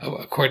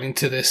 according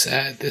to this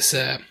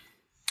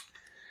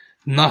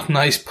not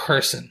nice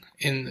person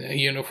in a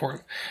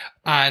uniform.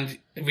 And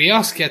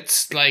Rios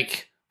gets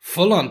like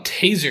full on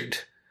tasered.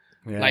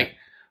 Yeah. Like,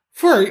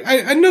 for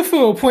enough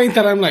of a point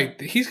that I'm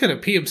like, he's gonna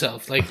pee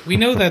himself. Like, we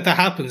know that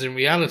happens in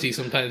reality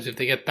sometimes if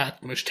they get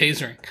that much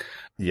tasering.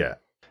 Yeah.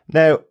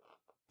 Now,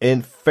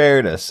 in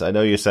fairness, I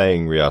know you're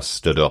saying Rios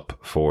stood up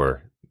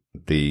for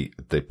the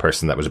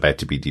person that was about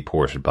to be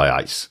deported by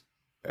ICE.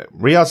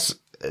 Rios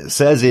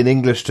says in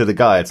English to the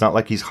guy, it's not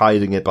like he's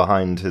hiding it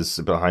behind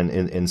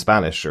in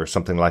Spanish or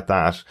something like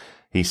that.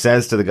 He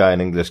says to the guy in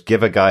English,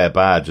 give a guy a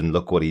badge and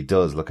look what he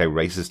does. Look how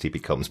racist he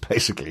becomes,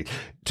 basically,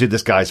 to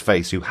this guy's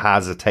face who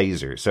has a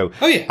taser. So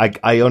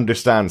I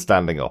understand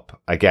standing up.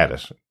 I get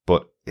it.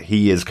 But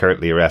he is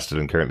currently arrested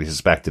and currently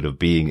suspected of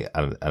being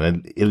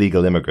an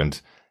illegal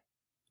immigrant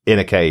in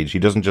a cage. He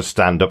doesn't just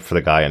stand up for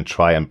the guy and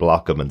try and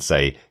block him and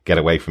say, get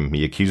away from him.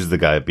 He accuses the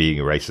guy of being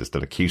a racist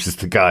and accuses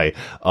the guy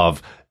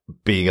of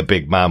being a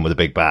big man with a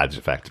big badge,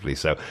 effectively.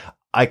 So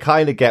I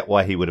kind of get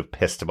why he would have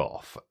pissed him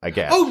off, I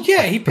guess. Oh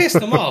yeah, he pissed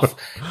him off.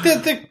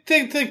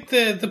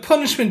 The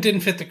punishment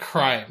didn't fit the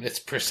crime. It's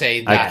per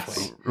se that way.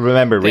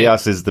 Remember,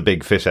 Rios is the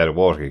big fish out of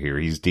water here.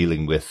 He's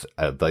dealing with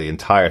the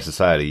entire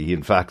society. He,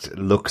 in fact,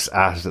 looks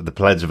at the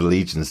Pledge of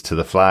Allegiance to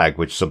the flag,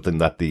 which is something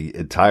that the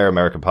entire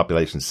American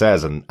population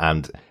says,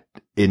 and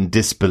in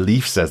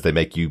disbelief says they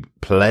make you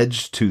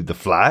pledge to the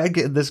flag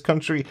in this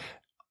country.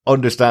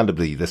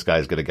 Understandably, this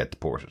guy's going to get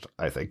deported,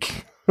 I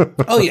think.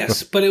 Oh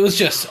yes, but it was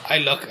just,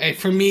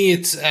 for me,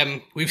 it's,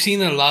 we've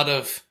seen a lot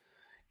of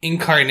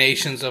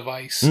incarnations of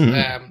ICE,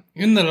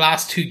 in the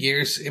last 2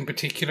 years in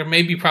particular,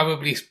 maybe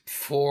probably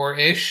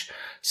 4-ish,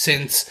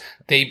 since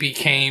they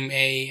became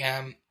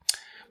a,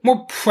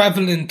 more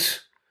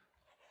prevalent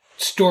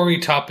story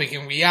topic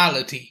in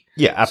reality.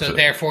 Yeah, absolutely.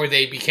 So therefore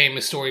they became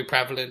a story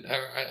prevalent,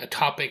 a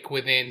topic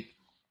within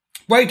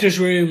writers'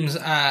 rooms,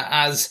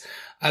 as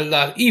a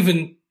lot,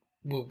 even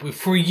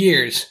for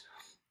years.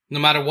 No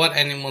matter what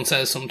anyone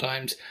says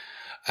sometimes,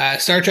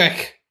 Star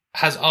Trek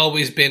has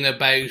always been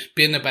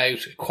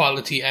about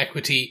equality,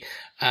 equity,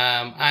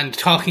 and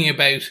talking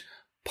about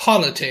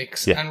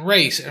politics and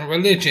race and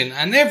religion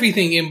and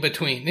everything in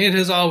between. It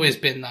has always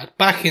been that,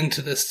 back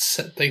into this,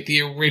 like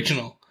the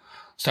original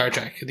Star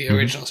Trek, the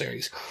original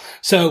series.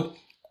 So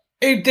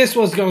if this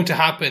was going to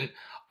happen,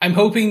 I'm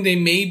hoping they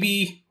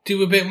maybe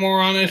do a bit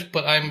more on it,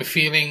 but I'm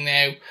feeling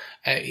now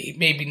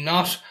maybe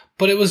not.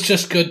 But it was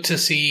just good to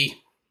see.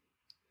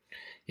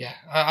 Yeah,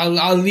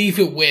 I'll leave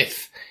it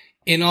with,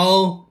 in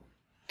all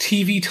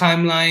TV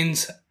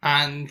timelines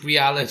and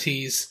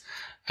realities,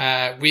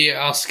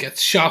 Rios gets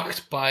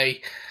shocked by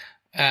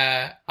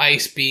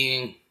ICE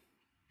being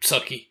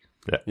sucky.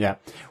 Yeah.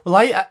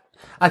 Well,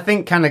 I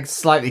think kind of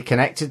slightly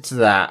connected to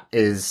that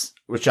is,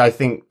 which I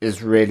think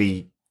is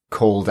really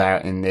called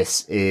out in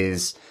this,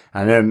 is,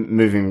 I know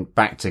moving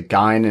back to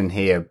Guinan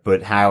here,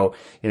 but how,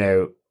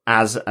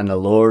 as an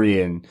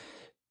Elorian,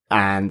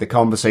 and the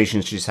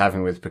conversation she's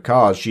having with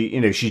Picard,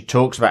 she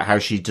talks about how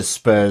she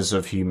despairs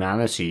of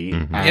humanity,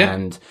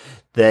 and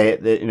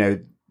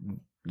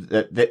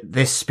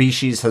this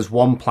species has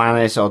one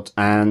planet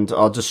and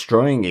are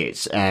destroying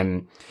it,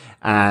 and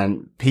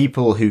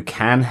people who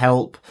can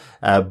help,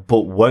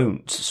 but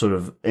won't, sort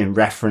of in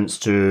reference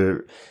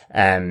to,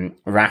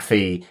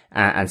 Raffi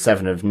and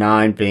Seven of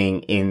Nine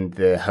being in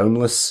the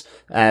homeless,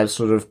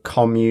 sort of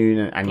commune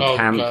and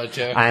camp. God,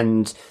 yeah.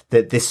 And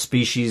that this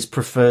species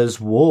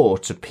prefers war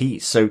to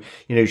peace. So,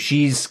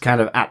 she's kind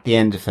of at the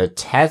end of her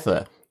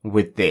tether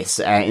with this,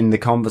 in the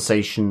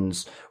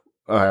conversations,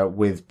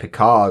 with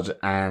Picard.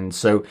 And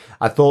so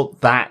I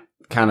thought that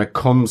kind of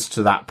comes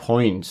to that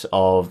point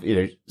of,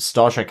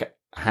 Star Trek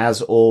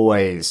has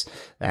always,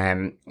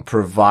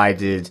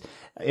 provided,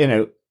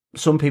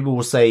 some people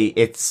will say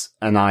it's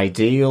an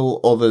ideal,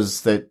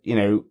 others that,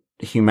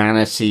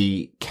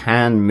 humanity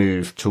can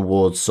move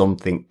towards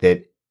something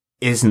that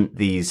isn't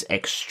these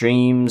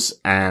extremes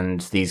and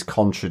these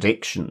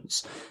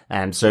contradictions.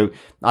 And so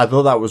I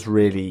thought that was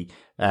really,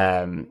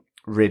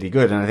 really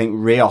good. And I think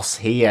Rios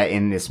here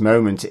in this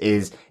moment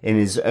is, in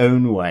his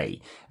own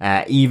way,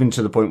 even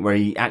to the point where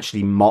he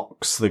actually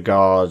mocks the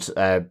guard,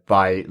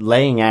 by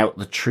laying out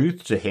the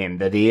truth to him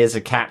that he is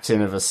a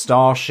captain of a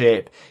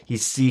starship.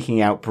 He's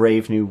seeking out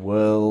brave new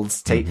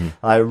worlds.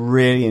 I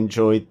really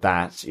enjoyed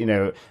that,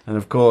 and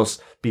of course,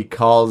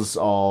 because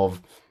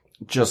of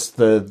just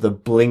the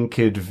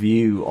blinkered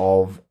view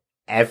of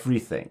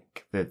everything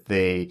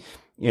that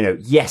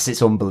yes,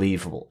 it's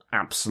unbelievable.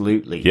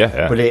 Absolutely.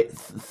 Yeah. But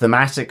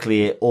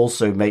thematically, it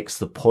also makes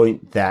the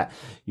point that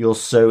you're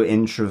so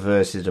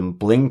introverted and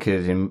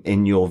blinkered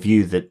in your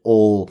view that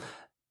all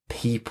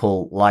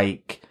people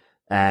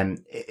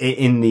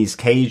in these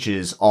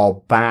cages are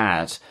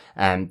bad,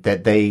 and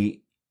that they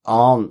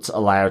aren't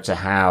allowed to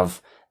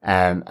have,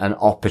 an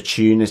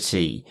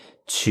opportunity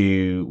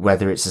to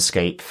whether it's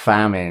escape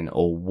famine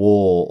or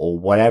war or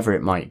whatever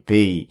it might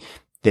be,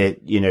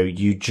 that, you know,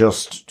 you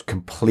just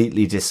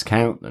completely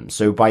discount them.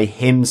 So by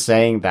him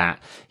saying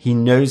that, he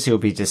knows he'll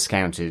be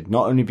discounted,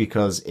 not only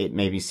because it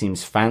maybe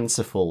seems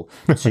fanciful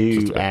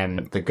to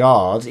the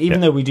Guard, even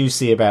though we do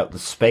see about the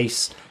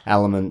space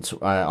element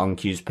on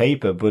Q's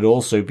paper, but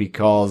also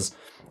because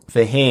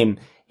for him,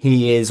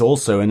 he is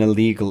also an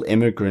illegal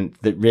immigrant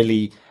that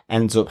really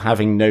ends up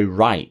having no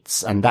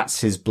rights. And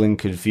that's his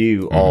blinkered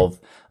view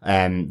of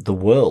the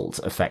world,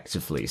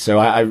 effectively. So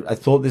I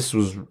thought it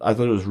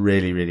was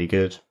really, really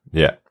good.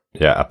 Yeah,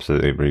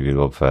 absolutely. Really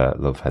love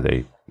how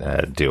they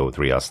deal with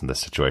Rios in this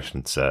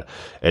situation.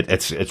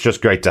 It's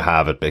just great to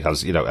have it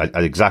because, you know,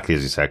 exactly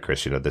as you said,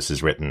 Chris, you know, this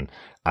is written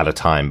at a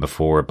time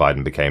before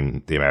Biden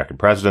became the American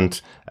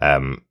president.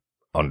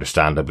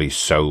 Understandably,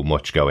 so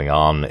much going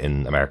on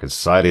in American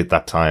society at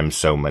that time.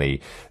 So much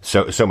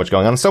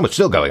going on, so much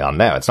still going on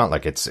now. It's not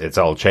like it's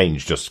all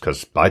changed just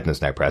because Biden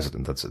is now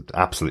president. That's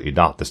absolutely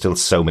not. There's still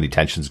so many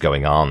tensions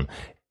going on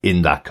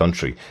in that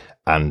country.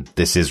 And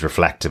this is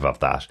reflective of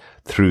that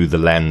through the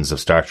lens of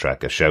Star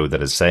Trek, a show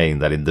that is saying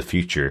that in the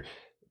future,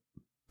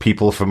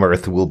 people from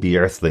Earth will be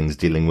Earthlings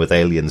dealing with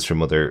aliens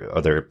from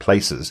other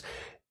places.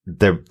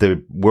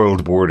 The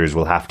world borders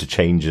will have to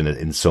change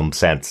in some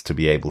sense to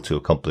be able to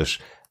accomplish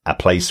a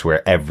place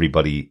where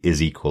everybody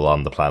is equal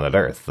on the planet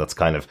Earth. That's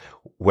kind of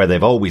where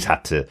they've always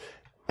had to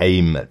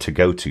aim to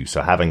go to.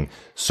 So having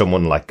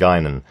someone like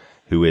Guinan,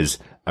 who is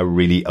a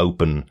really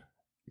open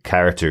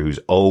character, who's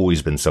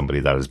always been somebody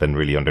that has been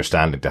really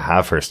understanding, to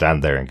have her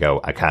stand there and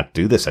go, I can't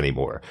do this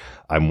anymore.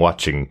 I'm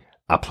watching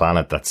a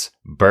planet that's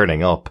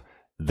burning up.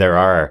 There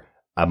are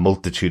a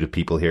multitude of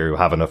people here who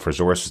have enough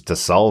resources to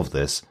solve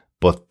this,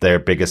 but their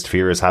biggest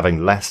fear is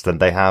having less than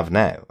they have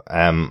now.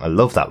 I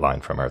love that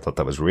line from her. I thought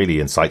that was really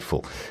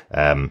insightful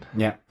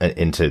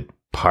into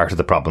part of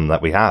the problem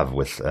that we have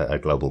with a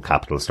global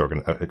capitalist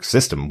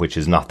system, which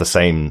is not the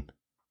same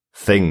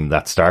thing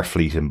that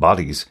Starfleet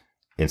embodies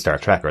in Star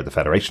Trek, or the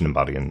Federation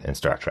embody in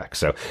Star Trek.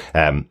 So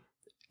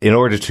in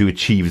order to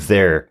achieve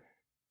their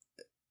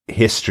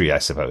history, I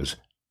suppose,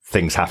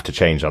 things have to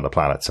change on the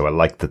planet. So I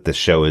like that this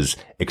show is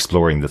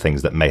exploring the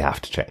things that may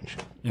have to change.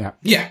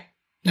 Yeah.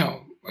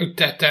 No, I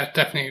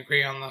definitely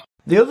agree on that.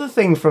 The other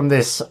thing from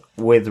this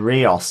with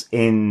Rios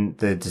in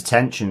the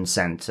detention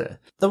center,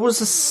 there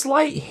was a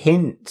slight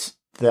hint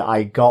that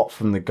I got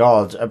from the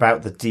Guard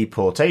about the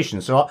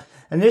deportation. So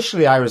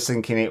initially I was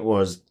thinking it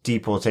was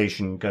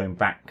deportation going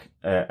back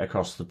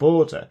across the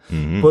border.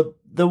 Mm-hmm. But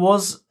there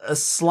was a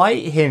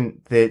slight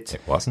hint that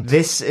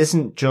this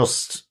isn't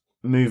just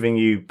moving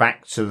you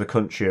back to the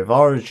country of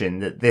origin,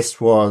 that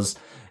this was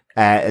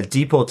a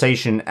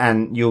deportation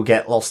and you'll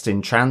get lost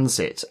in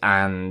transit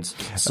and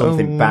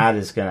something bad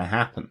is going to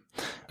happen.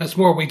 That's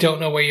more, we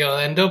don't know where you'll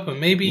end up, and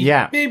maybe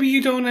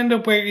you don't end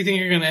up where you think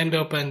you're going to end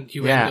up, and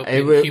you end up in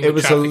human trafficking. It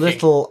was a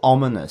little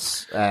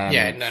ominous.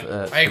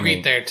 I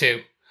agreed there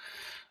too.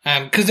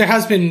 Because there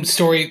has been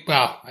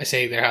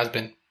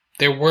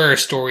there were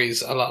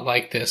stories a lot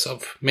like this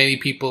of many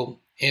people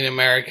in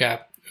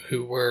America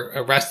who were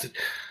arrested.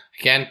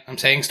 Again, I'm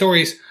saying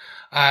stories,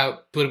 would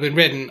have been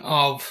written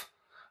of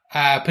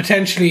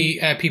potentially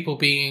people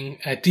being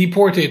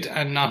deported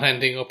and not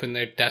ending up in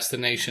their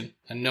destination,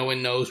 and no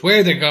one knows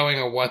where they're going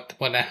or what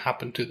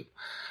happened to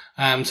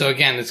them. So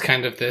again, it's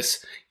kind of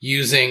this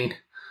using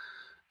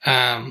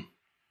the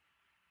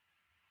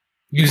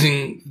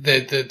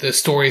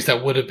stories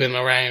that would have been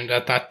around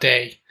at that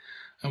day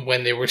and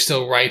when they were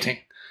still writing,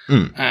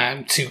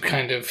 to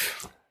kind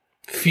of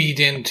feed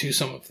into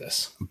some of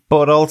this.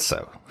 But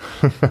also,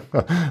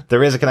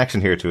 there is a connection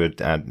here to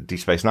a Deep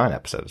Space Nine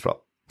episode as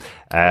well.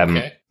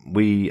 Okay.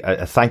 We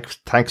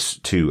thanks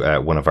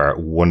to one of our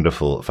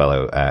wonderful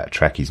fellow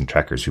Trekkies and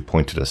Trekkers who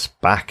pointed us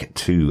back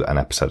to an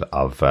episode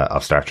of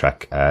Star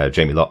Trek.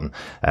 Jamie Lutton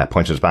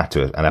pointed us back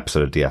to an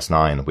episode of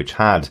DS9 which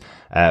had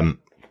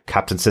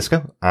Captain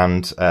Sisko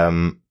and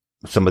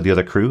some of the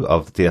other crew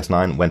of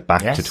DS9 went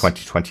back to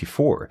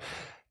 2024.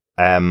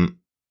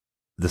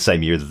 The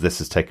same year that this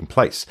has taken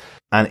place.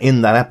 And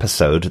in that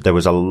episode, there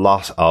was a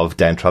lot of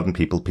downtrodden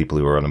people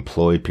who were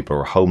unemployed, people who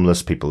were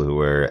homeless, people who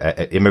were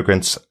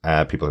immigrants,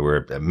 people who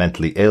were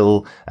mentally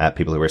ill,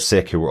 people who were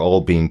sick, who were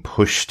all being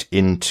pushed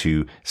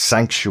into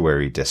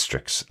sanctuary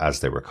districts, as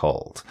they were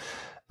called.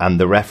 And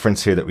the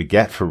reference here that we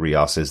get for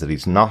Rios is that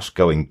he's not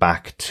going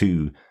back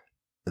to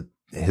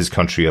his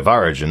country of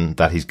origin,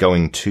 that he's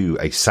going to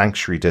a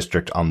sanctuary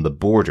district on the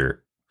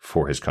border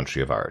for his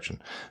country of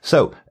origin.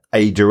 So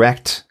a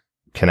direct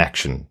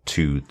connection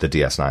to the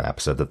DS9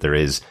 episode, that there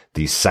is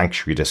these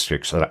sanctuary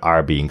districts that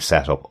are being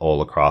set up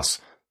all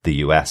across the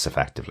US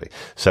effectively.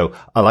 So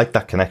I like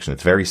that connection.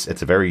 It's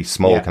a very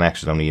small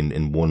connection, only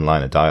in one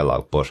line of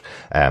dialogue, but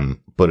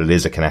it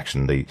is a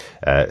connection.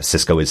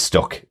 Sisko is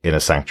stuck in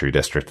a sanctuary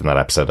district in that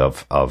episode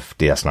of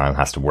DS9 and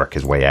has to work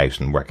his way out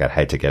and work out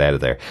how to get out of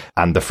there.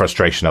 And the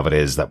frustration of it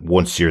is that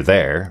once you're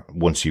there,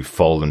 once you've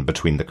fallen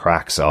between the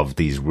cracks of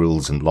these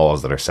rules and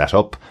laws that are set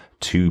up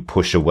to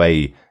push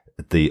away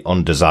the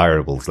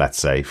undesirables, let's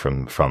say,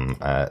 from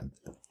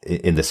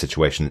in this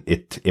situation,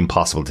 it's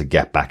impossible to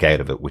get back out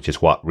of it, which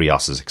is what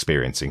Rios is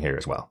experiencing here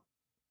as well.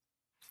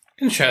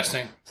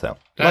 Interesting. So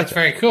that's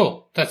very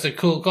cool. That's a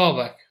cool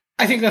callback.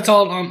 I think that's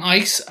all on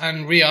Ice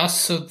and Rios.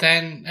 So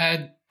then,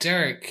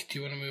 Derek, do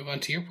you want to move on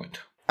to your point?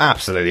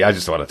 Absolutely. I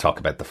just want to talk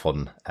about the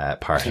fun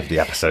part of the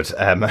episode.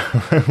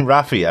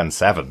 Raffi and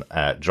Seven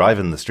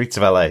driving the streets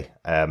of LA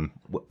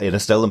in a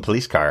stolen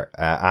police car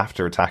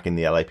after attacking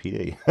the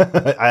LAPD.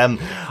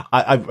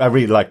 I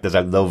really like this.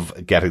 I love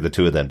getting the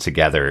two of them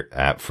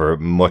together for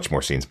much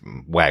more scenes.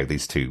 Wow,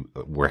 these two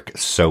work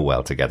so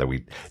well together.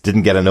 We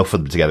didn't get enough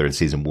of them together in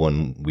season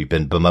 1. We've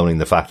been bemoaning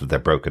the fact that they're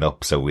broken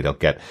up, so we don't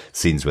get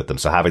scenes with them.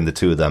 So having the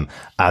two of them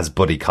as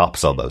buddy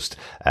cops almost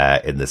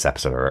in this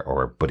episode,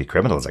 or buddy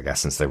criminals, I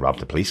guess, since they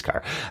robbed a police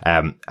car,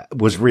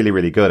 was really,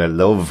 really good. I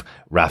love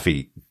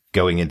Raffi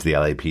going into the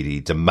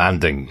LAPD,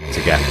 demanding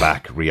to get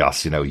back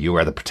Rios. You know, you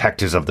are the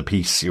protectors of the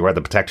peace. You are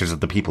the protectors of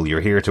the people. You're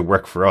here to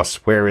work for us.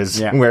 Where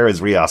is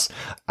Rios?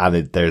 And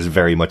there's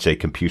very much a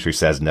computer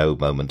says no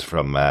moment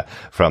from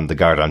the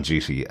guard on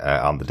duty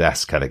on the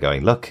desk, kind of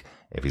going, look,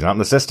 if he's not in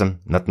the system,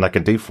 nothing I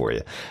can do for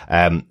you.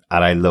 And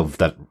I love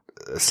that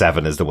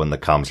Seven is the one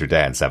that calms her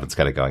down. Seven's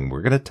kind of going,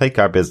 we're going to take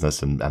our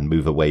business and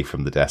move away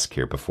from the desk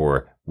here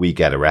before we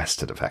get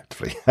arrested,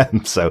 effectively.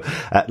 So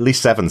at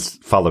least Seven's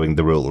following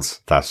the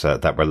rules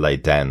that were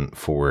laid down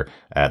for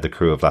the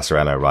crew of La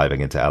Serena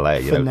arriving into LA.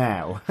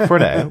 For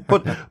now.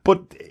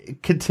 But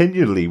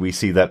continually we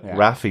see that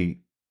Raffi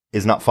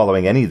is not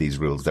following any of these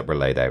rules that were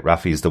laid out.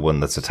 Raffi is the one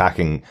that's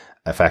attacking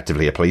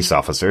effectively a police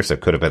officer, so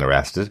could have been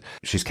arrested.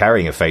 She's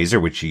carrying a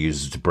phaser, which she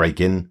uses to break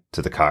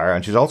into the car,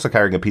 and she's also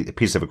carrying a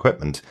piece of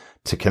equipment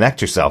to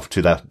connect herself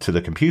to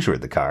the computer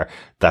in the car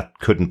that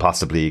couldn't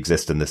possibly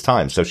exist in this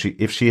time. So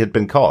if she had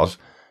been caught,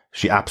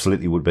 she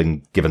absolutely would have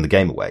been given the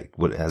game away.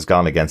 Has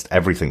gone against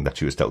everything that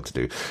she was told to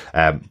do.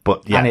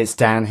 But yeah. And it's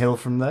downhill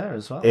from there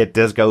as well. It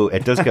does go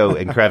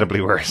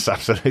incredibly worse,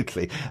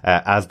 absolutely,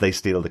 as they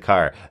steal the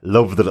car.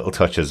 Love the little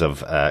touches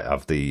of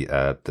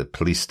the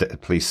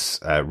police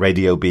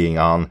radio being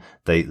on.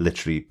 They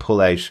literally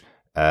pull out,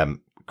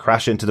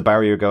 crash into the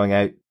barrier going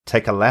out,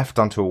 take a left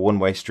onto a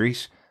one-way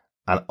street.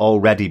 And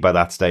already by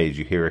that stage,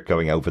 you hear it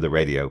going over the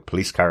radio.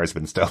 Police car has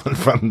been stolen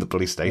from the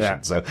police station.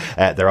 Yeah. So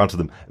they're onto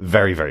them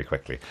very, very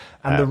quickly.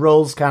 And the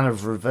roles kind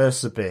of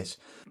reverse a bit.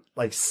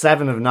 Like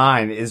 7 of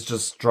 9 is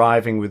just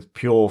driving with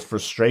pure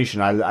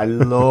frustration. I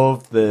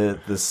love the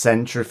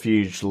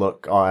centrifuge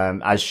look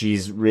as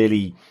she's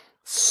really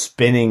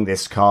spinning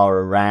this car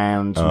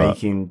around,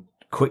 making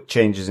quick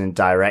changes in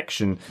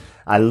direction.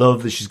 I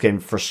love that she's getting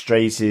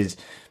frustrated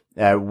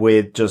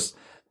with just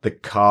the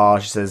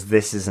car. She says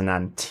this is an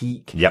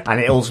antique. Yep.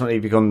 And it ultimately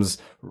becomes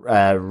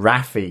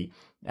Raffi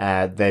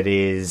that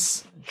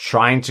is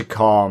trying to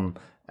calm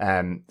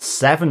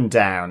Seven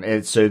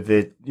down, so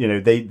that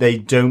they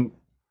don't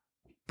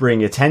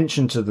bring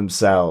attention to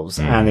themselves,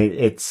 and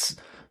it's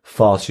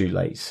far too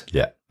late.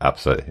 Yeah.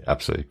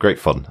 Absolutely. Great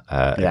fun.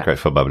 Great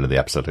fun moment in the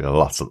episode.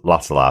 Lots of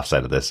laughs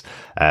out of this.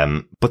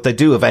 But they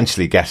do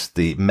eventually get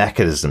the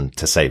mechanism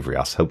to save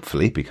Rios,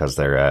 hopefully, because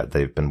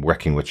they've been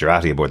working with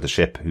Jurati aboard the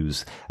ship,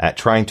 who's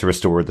trying to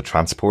restore the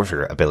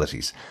transporter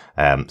abilities,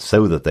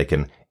 so that they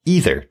can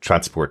either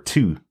transport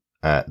to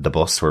the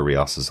bus where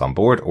Rios is on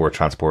board, or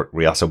transport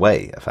Rios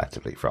away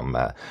effectively from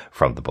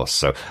the bus.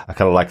 So I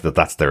kind of like that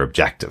that's their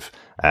objective.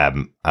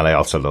 And I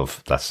also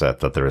love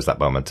that there is that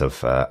moment of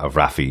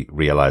Raffi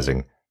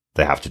realizing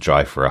they have to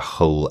drive for a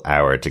whole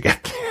hour to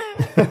get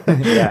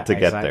there. Get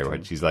there.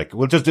 When she's like,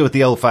 we'll just do it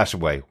the old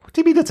fashioned way. What do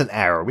you mean it's an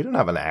hour? We don't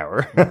have an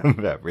hour.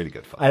 Yeah, really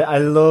good fun. I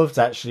loved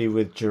actually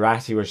with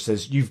Jurati where she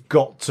says, you've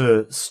got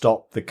to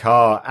stop the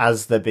car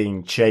as they're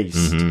being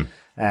chased.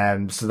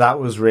 Mm-hmm. So that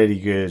was really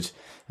good.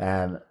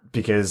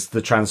 Because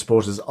the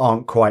transporters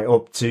aren't quite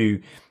up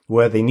to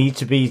where they need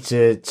to be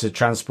to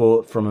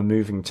transport from a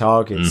moving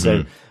target. Mm-hmm.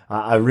 So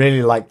I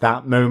really like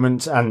that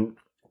moment. And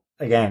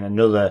again,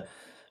 another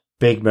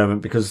big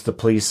moment, because the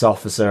police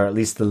officer, at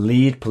least the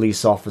lead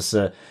police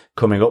officer,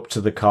 coming up to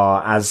the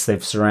car as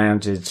they've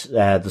surrounded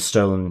the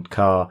stolen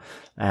car,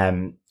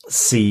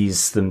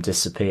 sees them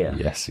disappear.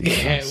 Yes,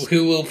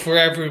 who will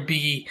forever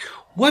be,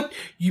 what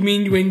you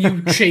mean when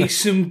you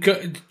chase some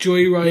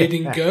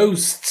joyriding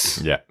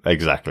ghosts? Yeah,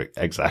 exactly.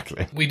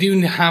 We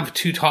do have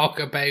to talk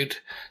about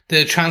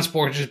the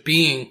transporters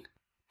being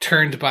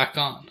turned back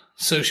on.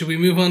 So should we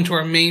move on to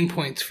our main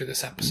points for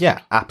this episode?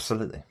 Yeah,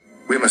 absolutely.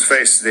 We must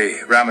face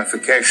the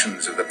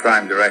ramifications of the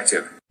Prime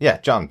Directive. Yeah,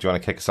 John, do you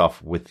want to kick us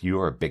off with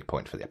your big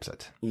point for the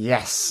episode?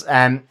 Yes,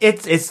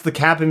 it's the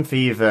cabin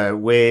fever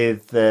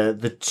with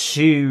the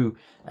two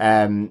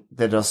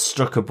that are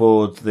stuck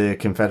aboard the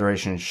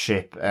Confederation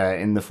ship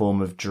in the form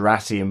of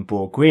Jurati and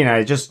Borg-Queen.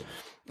 I just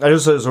thought it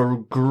was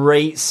a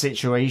great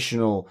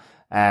situational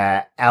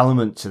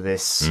element to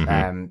this,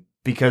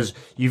 because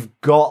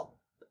you've got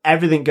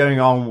everything going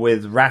on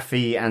with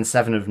Raffi and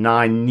 7 of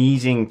 9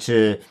 needing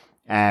to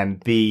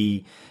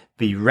be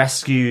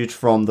rescued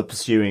from the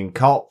pursuing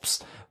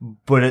cops,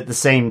 but at the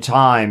same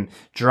time,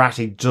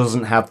 Jurati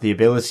doesn't have the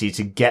ability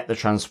to get the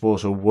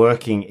transporter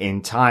working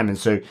in time, and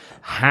so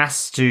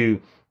has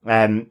to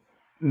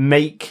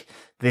make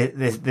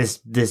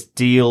this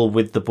deal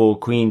with the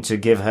Borg Queen to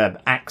give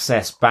her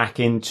access back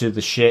into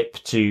the ship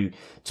to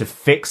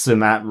fix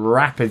them at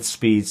rapid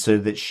speed so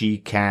that she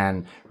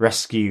can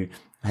rescue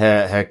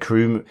her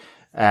crew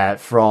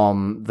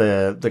from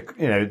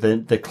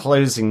the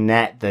closing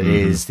net that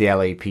is the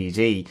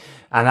LAPD.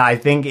 And I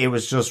think it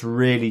was just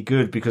really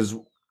good because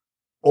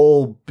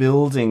all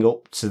building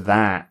up to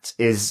that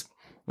is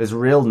there's a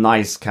real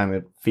nice kind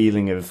of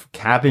feeling of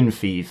cabin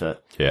fever.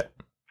 Yeah.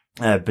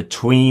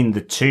 Between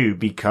the two,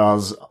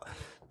 because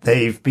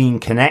they've been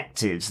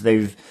connected.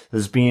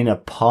 There's been a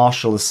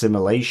partial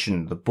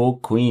assimilation. The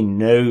Borg Queen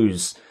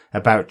knows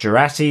about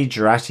Jurati.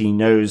 Jurati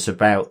knows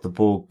about the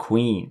Borg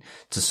Queen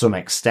to some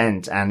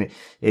extent. And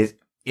it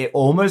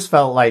almost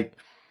felt like,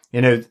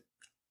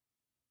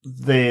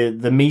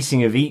 the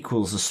meeting of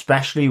equals,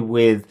 especially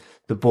with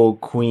the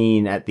Borg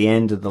Queen at the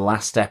end of the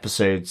last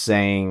episode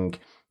saying,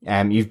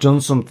 you've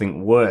done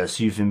something worse.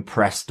 You've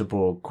impressed the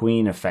Borg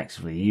Queen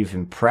effectively. You've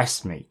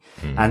impressed me.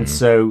 Mm-hmm. And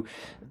so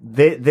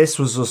this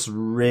was just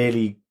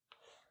really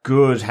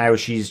good how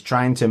she's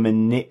trying to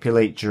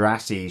manipulate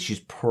Jurati. She's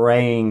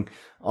preying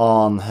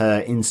on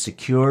her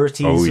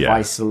insecurities of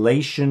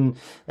isolation,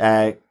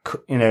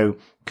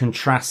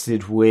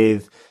 contrasted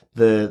with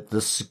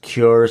the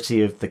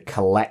security of the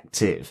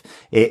collective.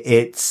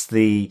 It's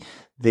the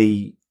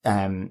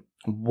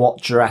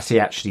what Jurati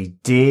actually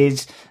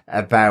did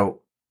about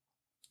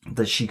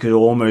that she could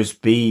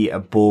almost be a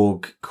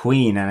Borg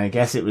Queen. And I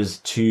guess it was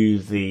to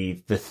the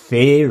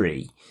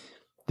theory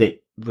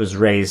that was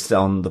raised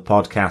on the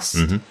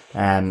podcast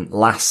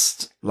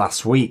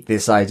last week,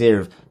 this idea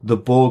of the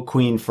Borg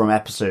Queen from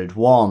episode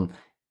 1.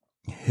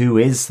 Who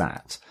is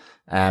that?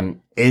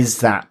 Is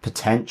that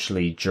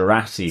potentially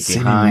Jurati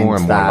behind more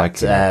and more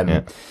likely,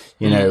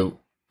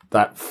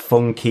 that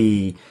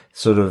funky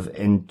sort of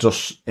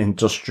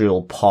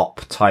industrial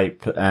pop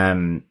type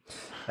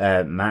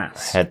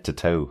mask, head to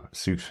toe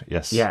suit?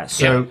 Yes. Yeah.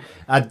 So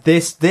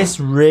this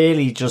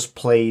really just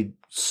played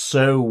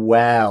so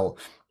well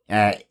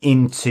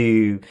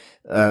into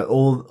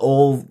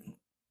all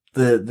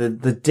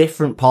the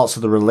different parts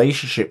of the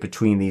relationship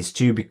between these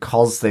two,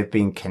 because they've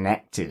been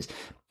connected.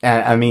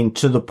 I mean,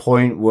 to the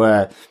point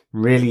where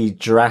really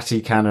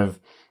Jurati kind of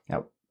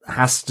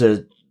has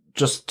to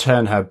just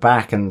turn her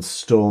back and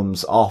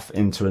storms off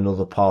into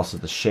another part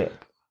of the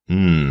ship.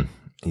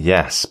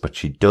 Yes, but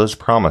she does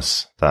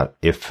promise that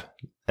if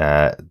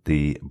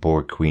the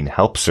Borg Queen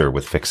helps her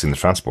with fixing the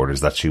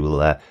transporters, that she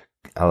will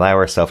allow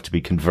herself to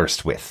be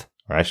conversed with.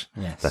 Right?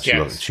 Yes.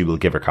 That she will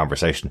give her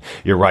conversation.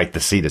 You're right. The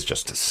scene is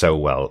just so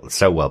well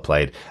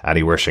played.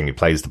 Annie Wersching, who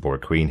plays the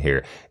Borg Queen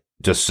here,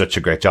 does such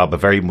a great job.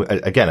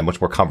 A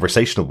much more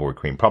conversational Borg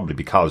Queen, probably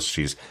because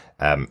she's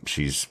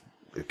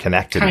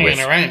connected with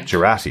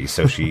Jurati,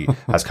 so she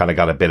has kind of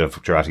got a bit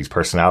of Jurati's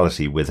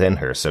personality within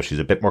her, so she's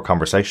a bit more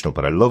conversational.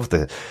 But I love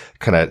the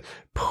kind of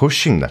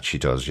pushing that she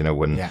does,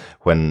 when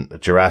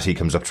Jurati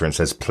comes up to her and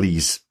says,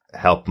 please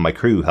help my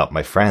crew, help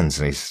my friends,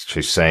 and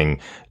she's saying,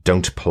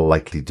 don't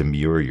politely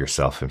demur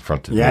yourself in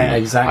front of me. Yeah,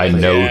 exactly. I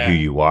know who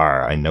you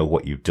are. I know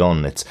what you've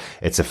done. It's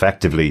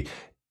effectively,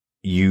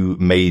 you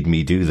made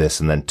me do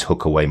this and then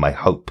took away my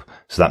hope.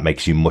 So that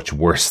makes you much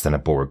worse than a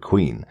Borg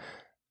Queen.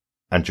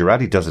 And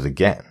Jurati does it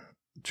again.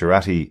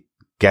 Jurati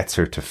gets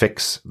her to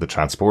fix the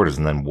transporters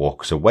and then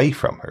walks away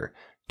from her.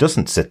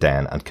 Doesn't sit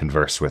down and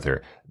converse with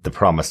her, the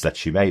promise that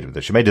she made with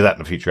her. She may do that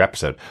in a future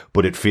episode,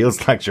 but it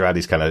feels like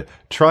Jurati's kind of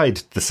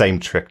tried the same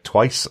trick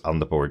twice on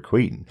the Borg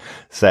Queen.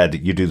 Said,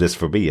 you do this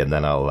for me, and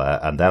then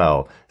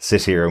I'll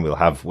sit here and we'll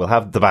have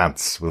the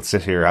bants. We'll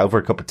sit here over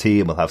a cup of tea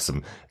and we'll have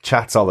some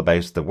chats all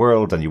about the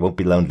world, and you won't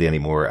be lonely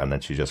anymore. And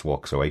then she just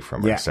walks away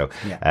from her.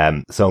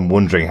 Yeah. So I'm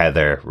wondering how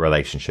their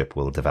relationship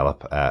will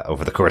develop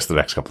over the course of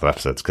the next couple of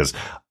episodes, because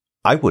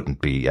I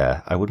wouldn't be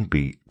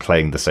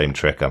playing the same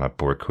trick on a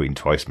Borg Queen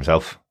twice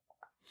myself.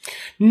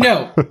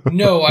 No,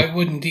 I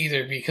wouldn't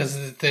either,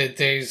 because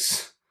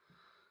there's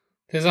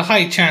a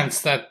high chance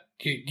that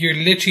you're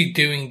literally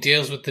doing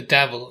deals with the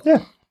devil.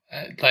 Yeah,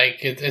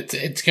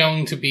 it's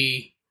going to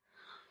be.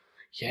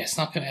 Yeah, it's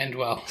not going to end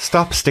well.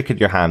 Stop sticking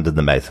your hand in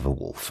the mouth of a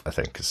wolf, I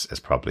think, is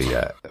probably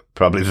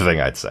the thing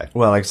I'd say.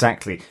 Well,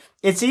 exactly.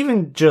 It's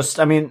even just,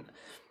 I mean,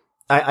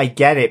 I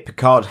get it.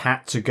 Picard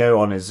had to go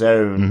on his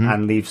own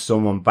and leave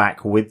someone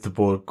back with the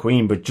Borg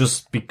Queen, but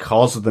just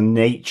because of the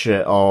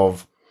nature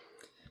of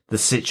the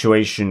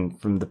situation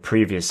from the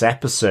previous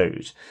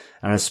episode,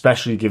 and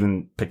especially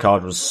given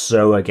Picard was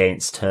so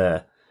against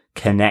her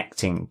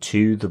connecting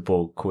to the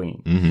Borg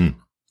Queen,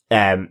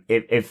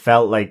 it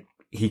felt like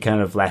he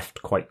kind of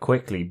left quite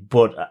quickly.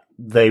 But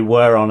they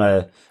were on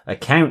a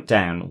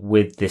countdown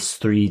with this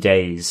 3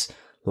 days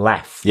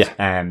left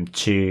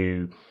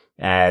to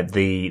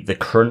the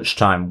crunch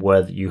time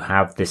where you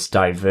have this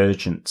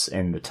divergence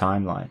in the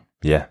timeline.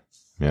 Yeah,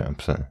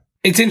 absolutely.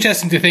 It's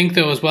interesting to think,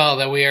 though, as well,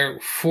 that we are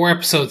 4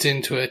 episodes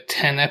into a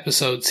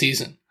 10-episode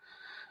season,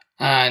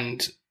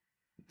 and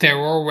they're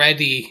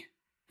already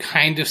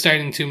kind of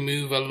starting to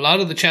move a lot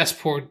of the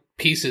chessboard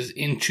pieces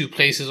into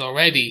places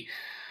already.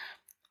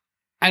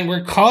 And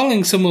we're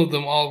calling some of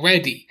them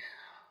already.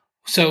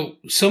 So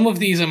some of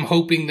these I'm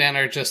hoping then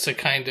are just a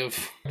kind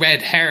of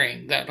red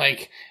herring that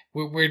like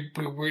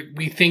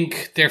we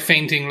think they're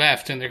fainting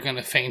left and they're going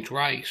to faint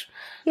right.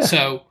 Yeah.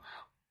 So,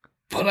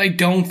 but I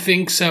don't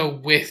think so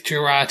with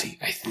Jurati.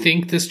 I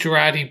think this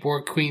Jurati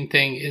Borg Queen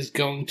thing is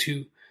going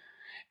to,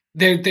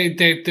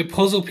 the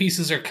puzzle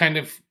pieces are kind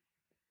of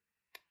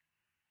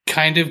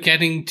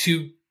getting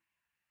too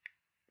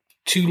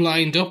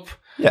lined up.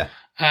 Yeah.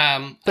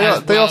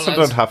 They also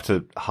don't have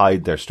to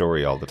hide their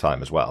story all the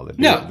time as well. They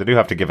do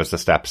have to give us the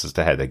steps as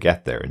to how they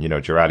get there. And,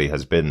 Jurati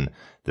has been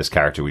this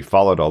character we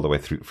followed all the way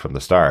through from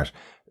the start.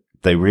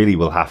 They really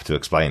will have to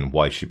explain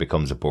why she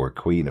becomes a Borg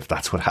Queen if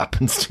that's what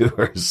happens to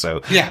her. So,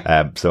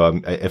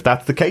 if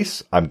that's the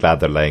case, I'm glad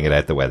they're laying it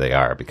out the way they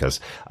are, because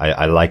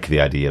I like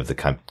the idea of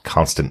the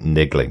constant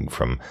niggling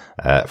from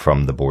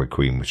the Borg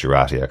Queen with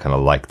Jurati. I kind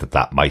of like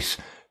that might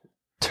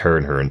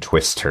turn her and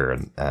twist her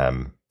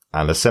and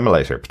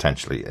assimilate her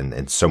potentially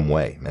in some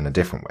way, in a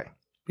different way.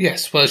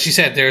 Yes, well, she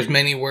said there's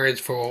many words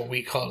for what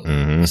we call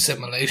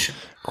assimilation.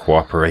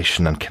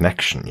 Cooperation and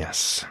connection,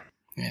 yes.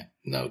 Yeah,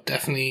 no,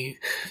 definitely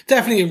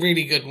a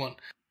really good one.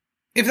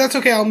 If that's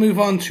okay, I'll move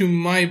on to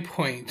my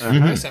point for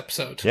this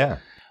episode. Yeah.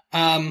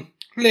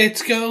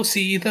 Let's go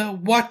see the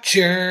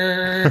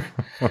Watcher.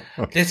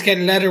 Let's get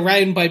led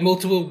around by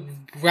multiple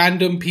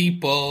random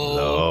people.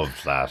 Love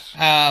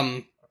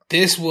that.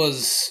 This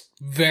was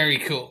very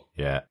cool.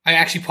 Yeah. I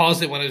actually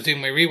paused it when I was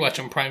doing my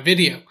rewatch on Prime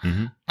Video.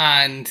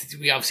 And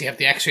we obviously have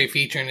the X-ray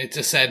feature, and it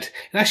just said,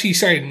 it actually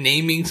started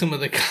naming some of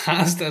the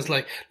cast as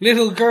like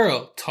little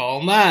girl,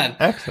 tall man.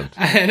 Excellent.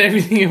 And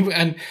everything.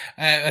 And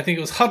I think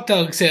it was hot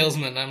dog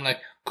salesman. I'm like,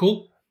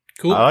 cool.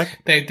 I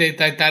like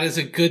that is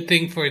a good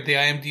thing for the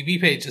IMDb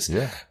pages.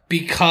 Yeah.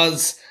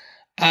 Because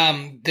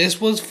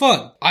this was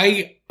fun.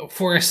 I,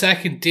 for a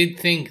second, did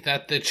think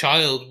that the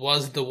child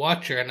was the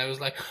Watcher, and I was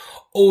like,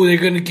 oh, they're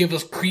going to give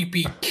us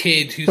creepy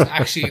kid who's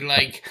actually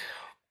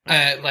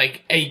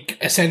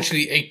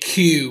essentially a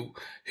Q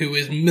who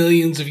is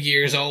millions of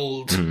years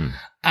old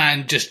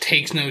and just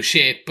takes no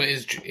shit, but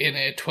is in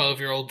a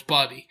 12-year-old's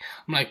body.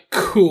 I'm like,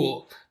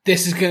 cool.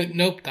 This is going to,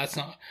 nope, that's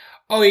not.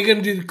 Oh, you're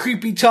going to do the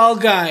creepy tall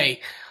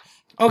guy.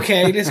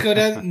 Okay, let's go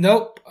down.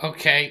 Nope.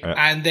 Okay.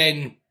 And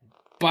then,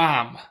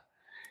 bam.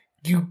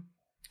 You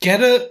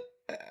get a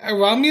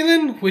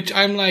Romulan, which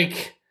I'm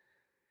like,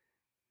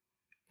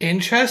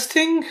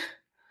 interesting.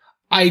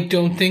 I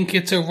don't think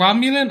it's a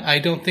Romulan. I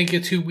don't think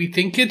it's who we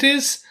think it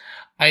is.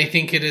 I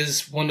think it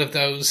is one of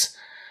those,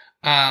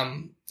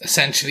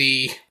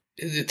 essentially,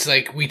 it's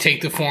like we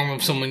take the form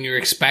of someone you're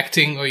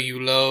expecting or you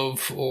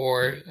love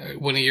or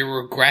one of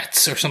your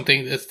regrets or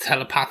something, that's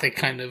telepathic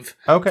kind of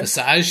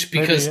visage.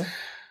 Because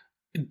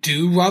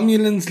do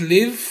Romulans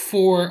live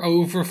for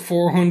over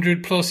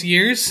 400 plus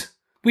years?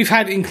 We've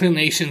had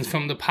inclinations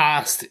from the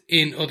past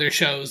in other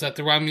shows that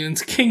the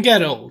Romulans can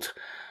get old.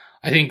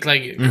 I think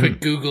like quick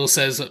Google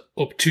says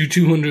up to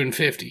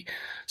 250.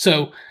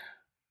 So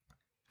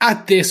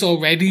at this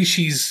already,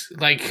 she's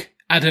like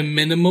at a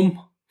minimum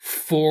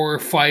 400 or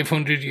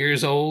 500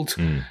 years old.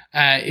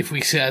 If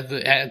we said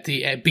at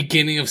the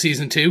beginning of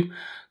season 2.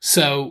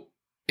 So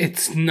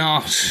it's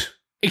not,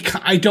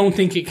 I don't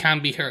think it can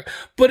be her,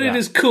 but it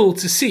is cool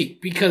to see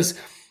because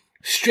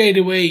straight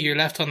away you're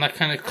left on that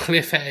kind of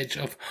cliff edge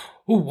of,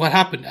 oh, what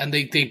happened? And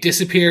they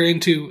disappear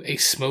into a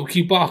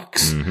smoky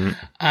box.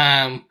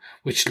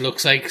 Which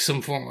looks like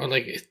some form of,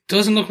 like, it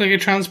doesn't look like a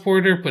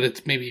transporter, but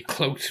it's maybe a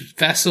cloaked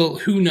vessel.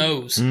 Who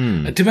knows?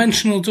 A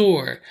dimensional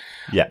door.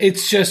 Yeah.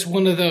 It's just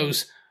one of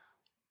those,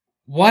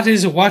 what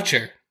is a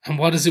Watcher and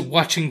what is it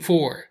watching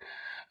for?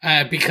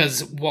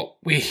 Because what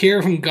we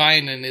hear from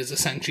Guinan is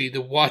essentially the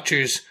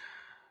Watchers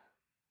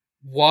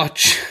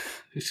watch,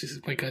 which is,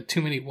 oh my God,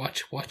 too many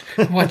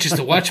watches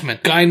the Watchmen.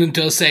 Guinan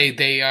does say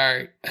they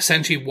are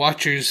essentially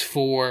Watchers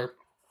for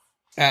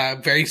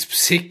very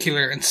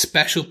particular and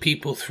special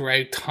people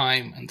throughout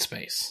time and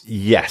space.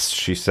 Yes,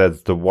 she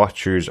said the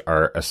Watchers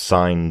are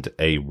assigned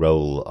a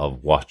role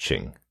of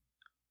watching,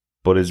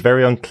 but it's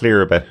very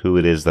unclear about who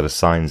it is that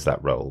assigns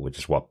that role, which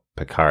is what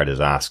Picard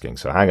is asking.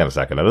 So hang on a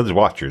second. I know there's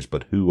Watchers,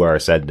 but who are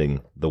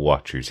sending the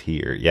Watchers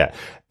here? Yeah,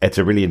 it's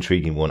a really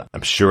intriguing one.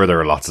 I'm sure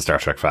there are lots of Star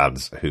Trek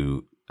fans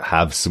who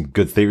have some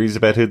good theories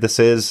about who this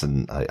is,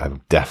 and I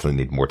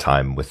definitely need more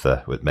time with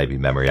maybe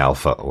Memory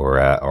Alpha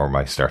or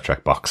my Star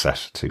Trek box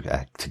set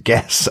to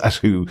guess at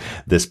who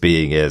this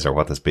being is or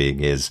what this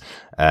being is,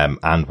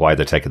 and why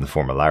they're taking the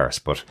form of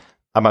Laris. But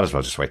I might as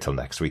well just wait till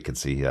next week and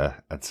see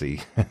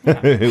who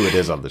it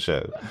is on the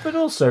show. But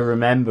also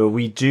remember,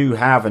 we do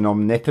have an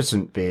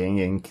omnipotent being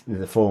in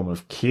the form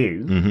of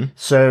Q,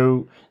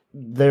 so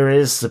there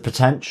is the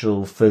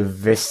potential for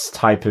this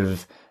type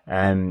of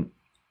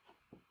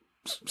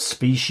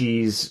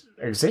species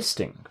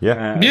existing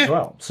as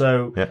well.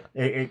 So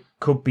it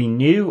could be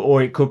new,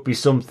 or it could be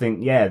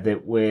something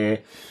that we're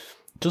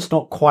just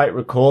not quite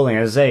recalling.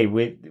 As I say,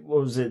 what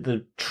was it,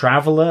 the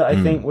Traveller,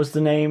 I think was the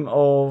name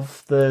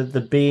of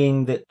the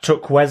being that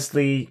took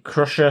Wesley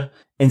Crusher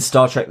in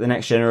Star Trek The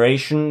Next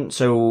Generation.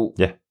 So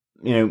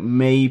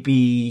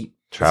maybe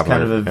Traveller,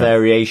 kind of a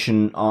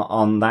variation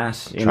on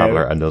that.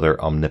 Traveller, another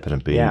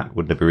omnipotent being. Yeah.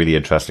 Wouldn't it be really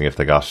interesting if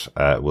they got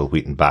Will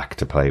Wheaton back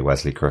to play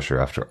Wesley Crusher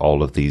after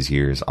all of these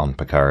years on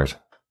Picard?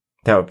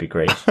 That would be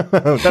great.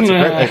 That's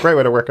a great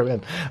way to work him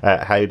in.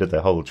 How did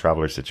the whole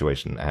Traveller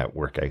situation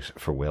work out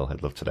for Will?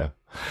 I'd love to know.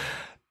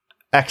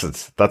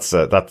 Excellent.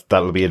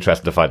 That'll be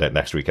interesting to find out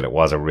next week, and it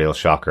was a real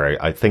shocker.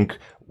 I think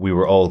we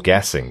were all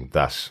guessing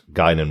that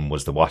Guinan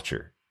was the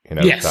Watcher.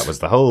 Yes. That was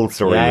the whole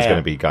story was Yeah. going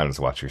to be Guinan's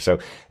the Watcher. So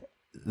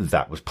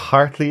that was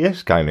partly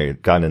it.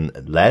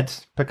 Guinan led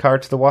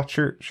Picard to the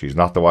Watcher. She's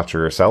not the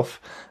Watcher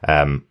herself.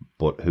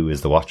 But who is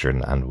the Watcher?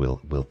 And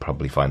we'll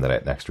probably find that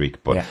out next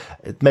week. But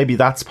maybe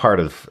that's part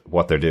of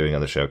what they're doing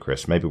on the show,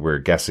 Chris. Maybe we're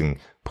guessing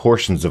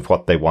portions of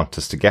what they want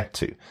us to get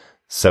to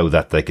so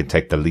that they can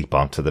take the leap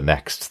on to the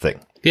next thing.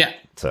 Yeah.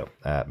 So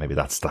maybe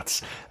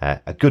that's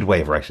a good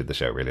way of writing the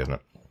show, really, isn't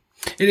it?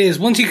 It is.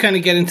 Once you kind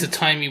of get into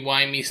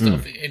timey-wimey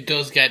stuff, it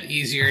does get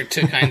easier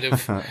to kind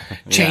of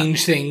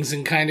change things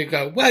and kind of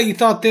go, well, you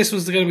thought this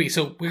was going to be,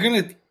 so we're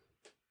going to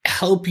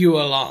help you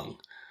along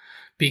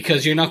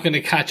because you're not going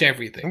to catch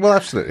everything. Well,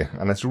 absolutely.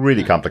 And it's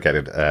really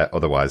complicated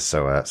otherwise.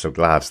 So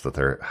glad that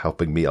they're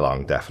helping me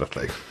along,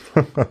 definitely.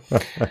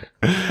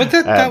 But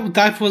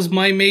that was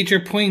my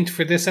major point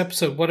for this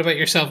episode. What about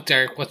yourself,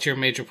 Derek? What's your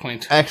major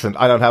point? Excellent.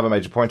 I don't have a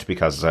major point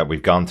because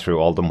we've gone through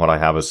all of them. What I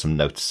have is some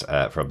notes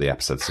from the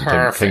episode,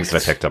 some things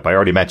that I picked up. I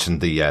already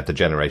mentioned the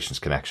Generations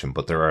connection,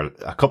 but there are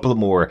a couple of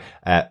more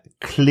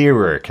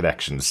clearer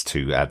connections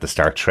to the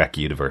Star Trek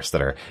universe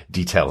that are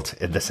detailed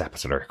in this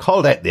episode, or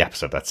called out in the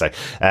episode, let's say.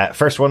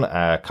 First one,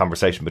 a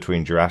conversation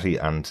between Jurati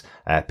and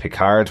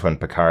Picard when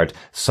Picard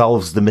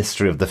solves the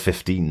mystery of the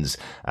 15s,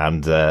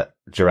 and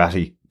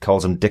Jurati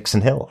calls him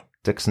Dixon Hill.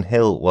 Dixon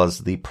Hill was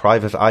the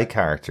private eye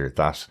character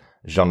that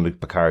Jean-Luc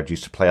Picard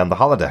used to play on the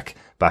holodeck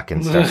back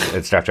in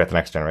Star Trek The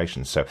Next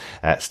Generation. So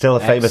still a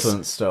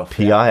famous stuff,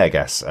 PI, I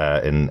guess,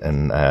 in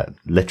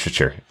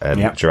literature in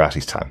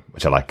Jurati's time,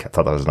 which I like. I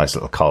thought that was a nice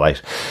little call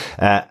out.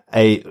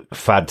 A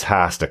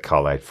fantastic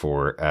call out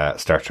for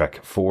Star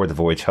Trek for The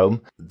Voyage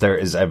Home. There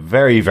is a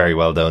very, very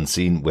well done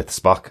scene with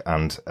Spock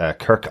and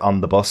Kirk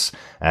on the bus,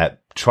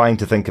 trying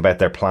to think about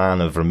their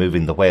plan of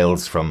removing the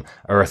whales from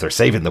Earth, or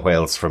saving the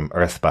whales from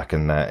Earth back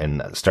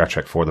in Star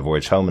Trek for The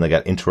Voyage Home. And they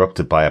get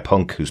interrupted by a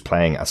punk who's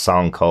playing a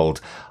song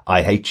called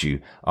I Hate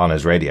You on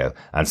his radio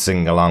and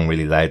singing along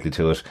really loudly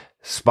to it.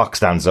 Spock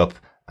stands up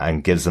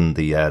and gives him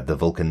the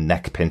Vulcan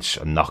neck pinch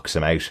and knocks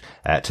him out,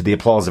 to the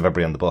applause of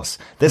everybody on the bus.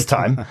 This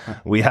time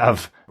we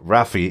have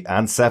Raffi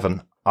and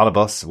Seven on a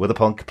bus with a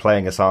punk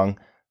playing a song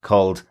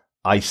called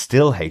I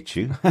Still Hate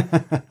You.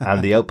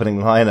 And the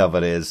opening line of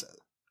it is,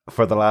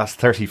 for the last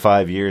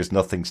 35 years,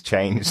 nothing's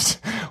changed,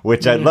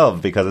 which I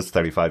love because it's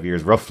 35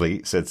 years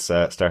roughly since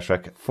Star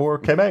Trek 4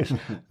 came out.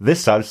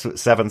 This time,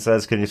 Seven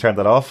says, can you turn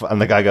that off?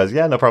 And the guy goes,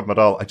 yeah, no problem at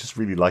all. I just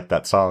really like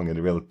that song in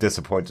a real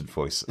disappointed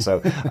voice.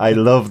 So I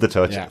love the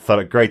touch. Thought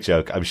a great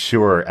joke. I'm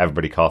sure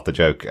everybody caught the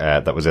joke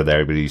that was in there.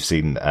 Everybody who's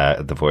seen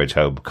The Voyage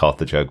Home caught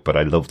the joke, but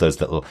I love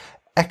those little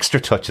extra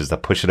touches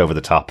that push it over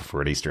the top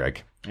for an Easter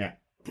egg. Yeah.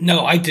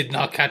 No, I did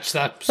not catch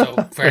that. So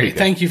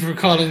thank you for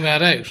calling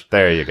that out.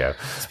 There you go.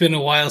 It's been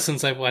a while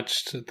since I've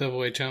watched The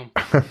Voyage Home.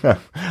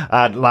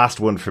 And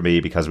last one for me,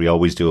 because we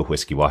always do a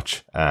whiskey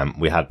watch.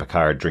 We had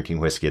Picard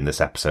drinking whiskey in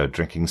this episode,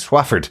 drinking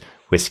Swafford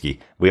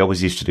whiskey. We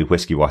always used to do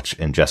whiskey watch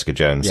in Jessica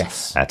Jones,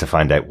 to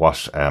find out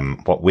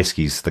what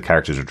whiskies the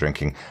characters are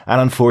drinking.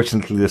 And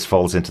unfortunately, this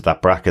falls into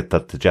that bracket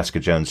that the Jessica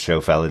Jones show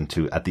fell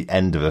into at the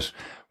end of it,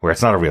 where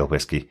it's not a real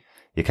whiskey.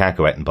 You can't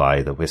go out and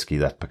buy the whiskey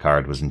that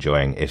Picard was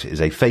enjoying. It is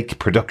a fake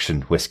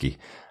production whiskey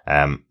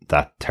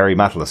that Terry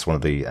Matalas, one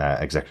of the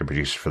executive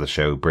producers for the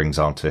show, brings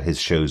onto his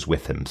shows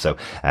with him. So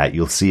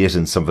you'll see it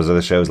in some of his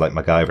other shows like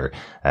MacGyver.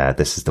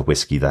 This is the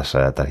whiskey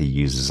that he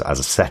uses as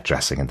a set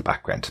dressing in the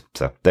background.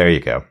 So there you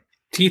go.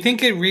 Do you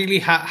think it really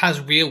has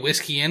real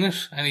whiskey in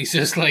it? And he's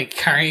just like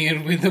carrying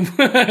it with him?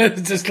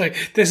 It's just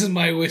like, this is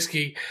my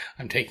whiskey.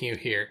 I'm taking you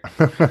here.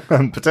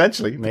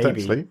 Potentially.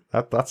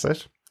 That's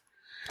it.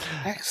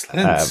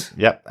 Excellent.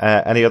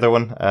 Any other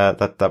one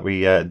that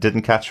we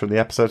didn't catch from the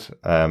episode?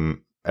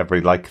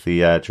 Everybody like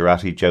the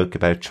Jurati joke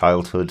about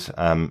childhood.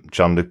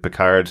 Jean-Luc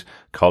Picard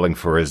calling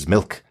for his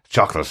milk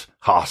chocolate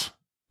hot.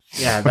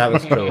 Yeah, that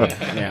was cool.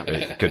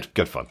 Yeah.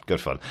 Good fun.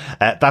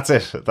 That's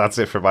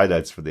it for my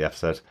notes for the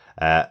episode.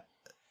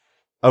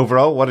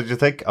 Overall, what did you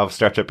think of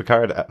Star Trek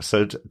Picard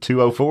episode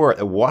 204?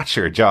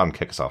 Watcher, John,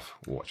 kick us off.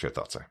 What your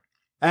thoughts are?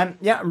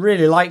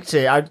 Really liked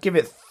it. I'd give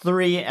it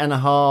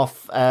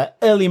 3.5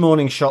 early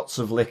morning shots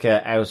of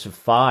liquor out of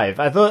 5.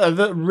 I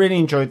thought really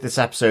enjoyed this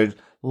episode.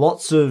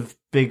 Lots of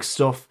big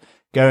stuff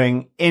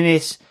going in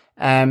it.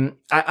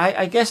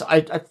 I guess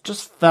I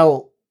just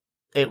felt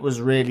it was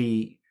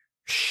really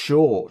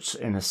short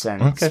in a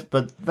sense,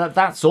 but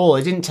that's all.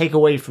 It didn't take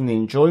away from the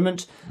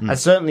enjoyment. I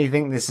certainly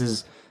think this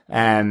is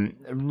a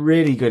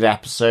really good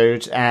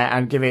episode,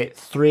 and give it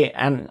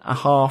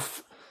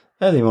 3.5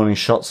 early morning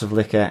shots of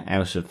liquor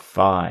out of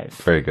 5.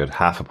 Very good.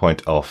 Half a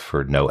point off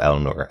for no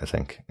Elnor, I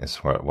think, is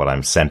what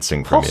I'm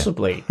sensing from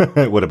Possibly. you.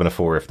 It would have been a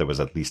 4 if there was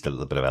at least a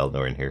little bit of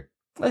Elnor in here.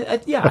 I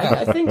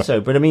think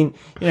so. But I mean,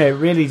 it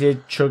really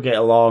did chug it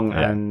along,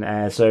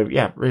 and so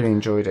really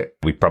enjoyed it.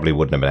 We probably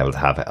wouldn't have been able to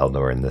have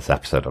Elnor in this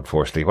episode,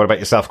 unfortunately. What about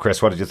yourself,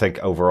 Chris? What did you think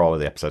overall of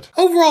the episode?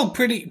 Overall,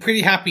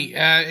 pretty happy.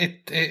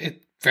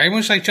 It very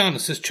much like John.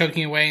 It's just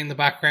chugging away in the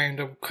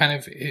background.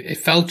 It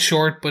felt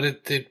short, but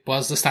it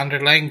was the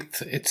standard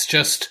length. It's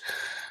just,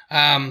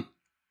 we're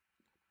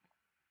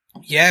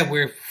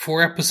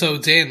 4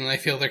 episodes in, and I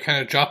feel they're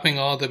kind of dropping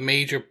all the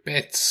major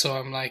bits. So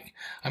I'm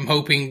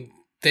hoping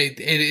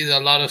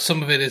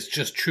some of it is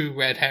just true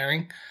red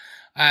herring,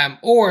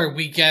 or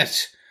we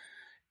get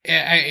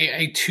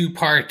a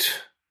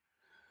 2-part,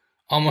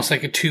 almost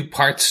like a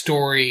 2-part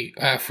story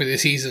for the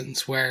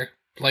seasons, where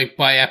like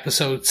by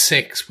episode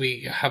 6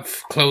 we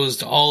have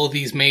closed all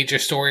these major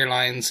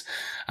storylines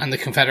and the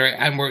Confederate,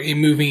 and we're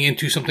moving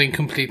into something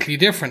completely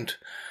different.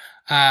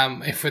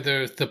 For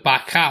the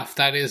back half,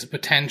 that is a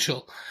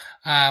potential.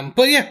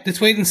 But yeah, let's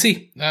wait and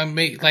see. I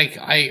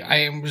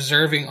am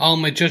reserving all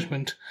my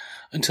judgment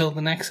until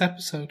the next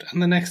episode,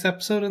 and the next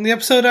episode, and the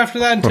episode after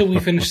that, until we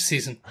finish the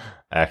season.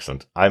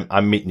 Excellent.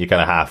 I'm meeting you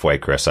kind of halfway,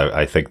 Chris.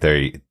 I think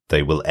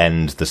they will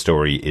end the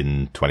story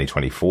in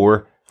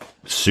 2024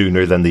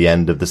 sooner than the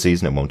end of the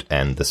season. It won't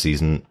end the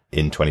season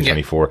in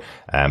 2024.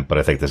 Yeah. But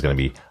I think there's going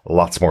to be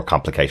lots more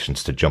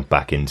complications to jump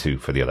back into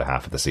for the other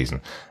half of the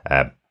season.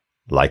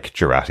 Like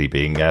Jurati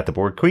being the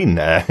Borg Queen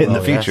in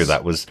the future.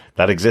 Yes.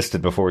 That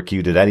existed before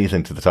Q did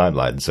anything to the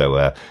timeline.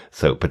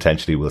 So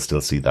potentially we'll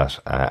still see that,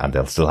 and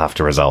they'll still have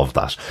to resolve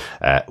that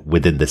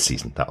within this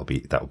season. That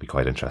will be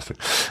quite interesting.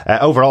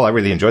 Overall, I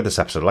really enjoyed this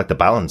episode. I like the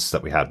balance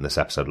that we had in this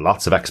episode.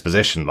 Lots of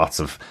exposition, lots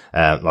of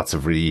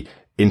really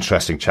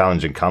interesting,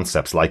 challenging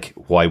concepts, like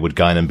why would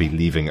Guinan be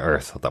leaving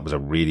Earth? That was a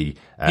really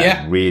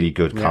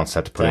good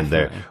concept to put in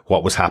there.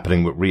 What was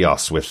happening with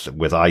Rios,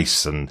 with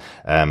ICE, and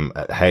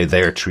how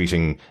they're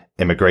treating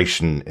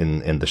immigration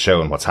in the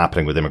show, and what's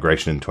happening with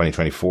immigration in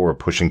 2024,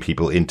 pushing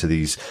people into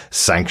these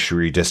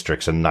sanctuary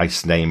districts, a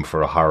nice name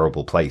for a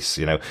horrible place.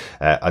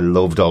 I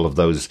loved all of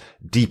those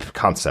deep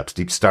concepts,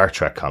 deep Star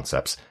Trek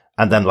concepts.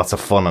 And then lots of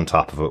fun on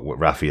top of it with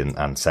Raffi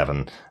and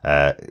Seven,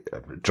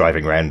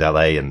 driving around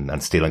LA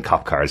and stealing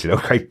cop cars,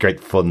 great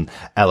fun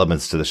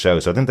elements to the show.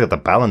 So I think that the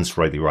balance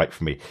really right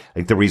for me. I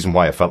think the reason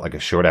why it felt like a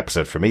short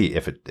episode for me,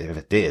 if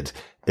it did,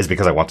 is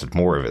because I wanted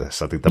more of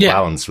this. I think the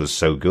balance was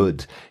so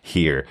good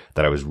here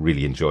that I was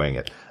really enjoying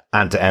it.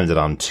 And to end it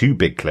on 2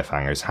 big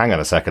cliffhangers. Hang on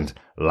a second.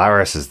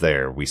 Laris is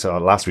there.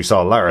 Last we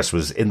saw Laris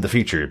was in the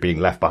future being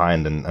left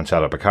behind and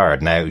Shadow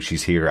Picard. Now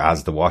she's here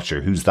as the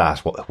Watcher. Who's that?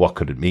 What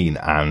could it mean?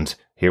 And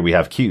here we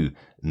have Q.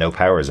 No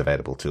powers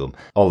available to him.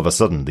 All of a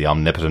sudden, the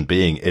omnipotent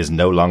being is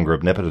no longer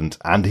omnipotent,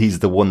 and he's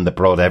the one that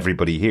brought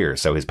everybody here,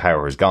 so his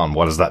power is gone.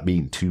 What does that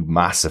mean? 2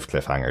 massive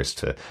cliffhangers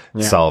to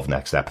solve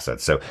next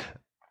episode. So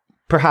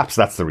perhaps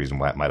that's the reason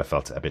why it might have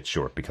felt a bit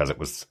short, because it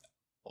was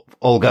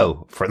all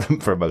go for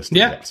them for most of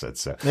the episodes.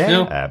 So,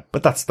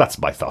 but that's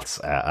my thoughts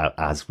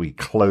as we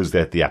close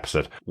out the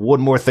episode. One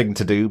more thing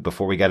to do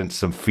before we get into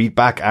some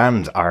feedback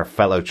and our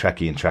fellow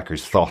Trekkie and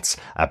Trekkers' thoughts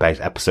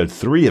about episode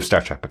 3 of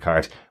Star Trek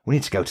Picard. We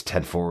need to go to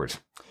 10 forward.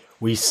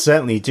 We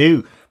certainly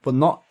do, but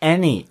not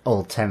any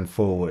old 10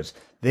 forward.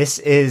 This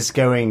is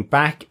going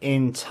back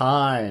in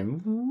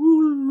time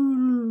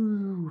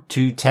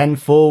to 10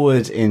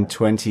 forward in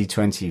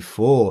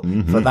 2024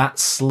 for that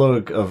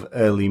slug of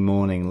early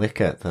morning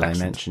liquor that I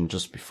mentioned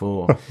just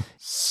before.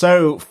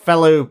 So,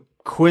 fellow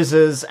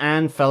quizzers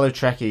and fellow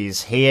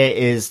Trekkies, here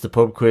is the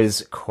pub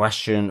quiz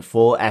question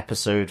for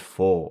episode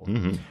 4.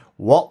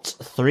 What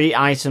 3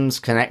 items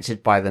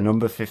connected by the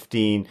number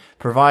 15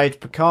 provide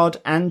Picard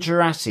and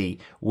Jurati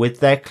with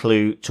their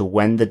clue to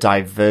when the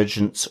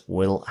divergence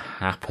will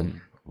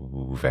happen?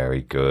 Ooh,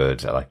 very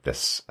good. I like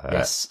this.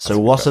 Yes. So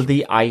what are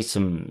the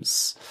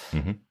items?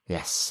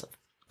 Yes.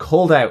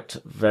 Called out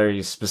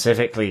very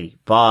specifically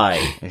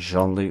by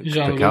Jean-Luc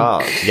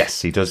Picard.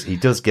 Yes, he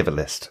does give a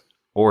list.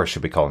 Or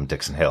should we call him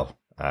Dixon Hill?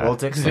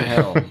 Dixon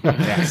Hill.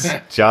 Yes.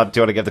 John, do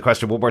you want to give the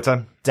question one more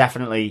time?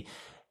 Definitely.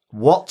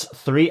 What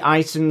 3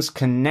 items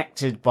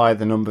connected by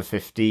the number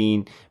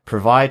 15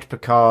 provide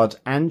Picard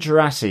and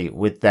Jurati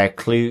with their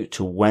clue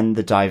to when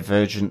the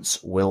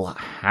divergence will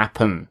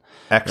happen?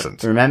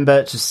 Excellent.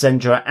 Remember to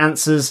send your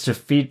answers to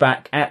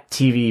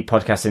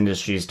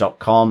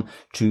feedback@tvpodcastindustries.com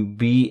to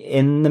be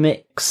in the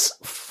mix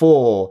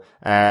for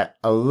a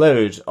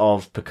load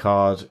of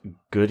Picard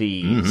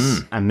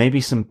goodies and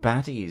maybe some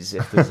baddies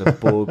if there's a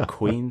Borg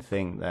Queen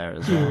thing there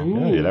as well.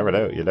 Yeah, you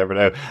never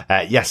know.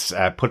 Yes,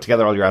 put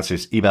together all your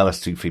answers. Email us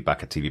to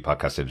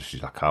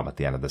feedback@tvpodcastindustries.com at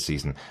the end of the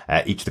season.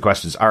 Each of the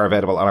questions are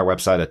available on our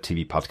website at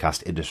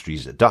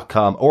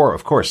tvpodcastindustries.com, or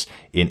of course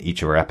in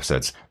each of our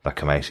episodes that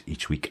come out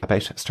each week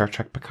about Star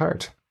Trek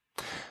Picard.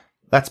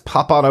 Let's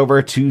pop on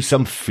over to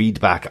some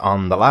feedback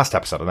on the last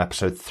episode, on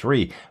episode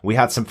 3. We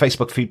had some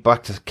Facebook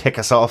feedback to kick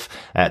us off.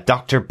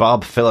 Dr.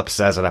 Bob Phillips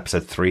says on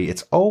episode 3,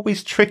 it's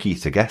always tricky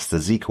to guess the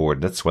Z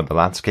coordinates when the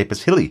landscape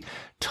is hilly.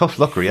 Tough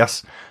luck,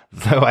 Rios.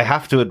 Though I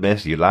have to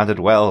admit, you landed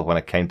well when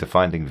it came to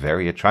finding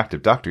very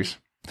attractive doctors.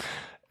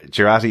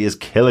 Jurati is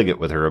killing it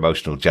with her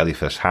emotional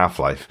jellyfish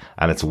half-life,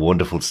 and it's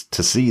wonderful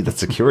to see that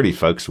security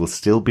folks will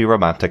still be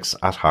romantics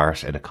at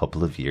heart in a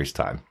couple of years'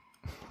 time.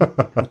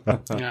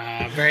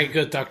 Very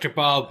good, Dr.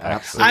 Bob.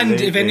 Absolutely.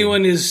 And if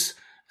anyone is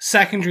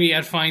secondary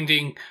at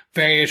finding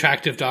very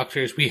attractive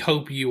doctors, we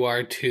hope you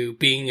are too,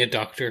 being a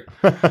doctor.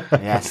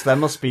 Yes, there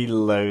must be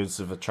loads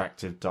of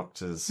attractive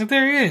doctors.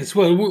 There is.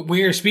 Well,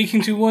 we are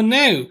speaking to one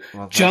now.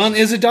 John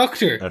is a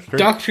doctor. true.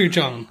 Dr.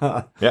 John.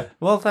 Yeah,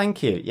 Well,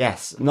 thank you.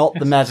 Yes, not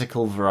the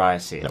medical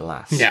variety,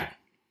 alas. Yeah.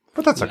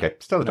 but that's okay.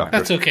 Still a doctor.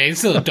 That's okay. It's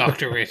still a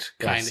doctorate,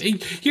 kind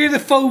of. You're the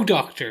faux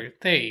doctor.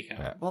 There you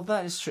go. Well,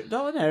 that is true.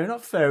 No,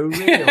 not faux,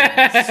 real. Stop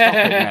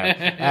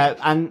it now.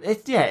 And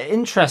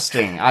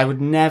interesting. I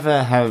would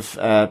never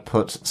have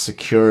put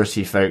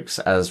security folks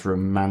as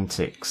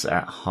romantics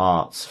at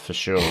heart, for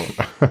sure.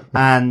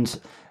 And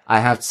I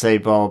have to say,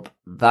 Bob,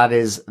 that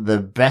is the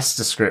best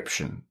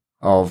description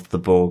of the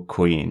Borg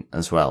Queen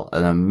as well.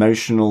 An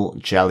emotional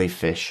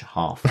jellyfish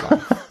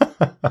half-life.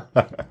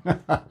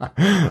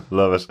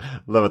 Love it.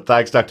 Love it.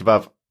 Thanks, Dr.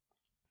 Bob.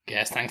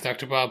 Yes, thanks,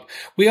 Dr. Bob.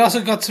 We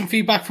also got some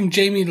feedback from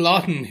Jamie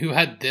Lawton, who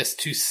had this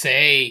to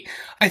say.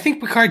 I think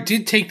Picard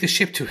did take the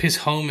ship to his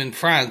home in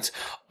France.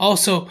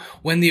 Also,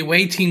 when the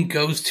away team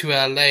goes to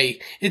LA,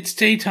 it's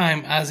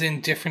daytime, as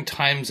in different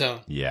time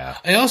zone. Yeah.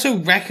 I also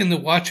reckon the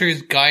Watcher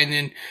is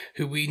Guinan,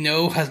 who we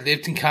know has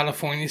lived in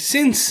California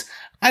since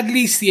at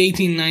least the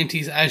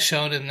 1890s, as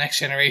shown in the Next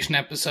Generation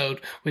episode,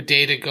 with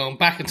Data going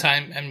back in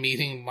time and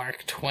meeting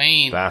Mark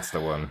Twain. That's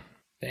the one.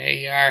 There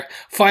you are.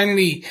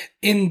 Finally,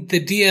 in the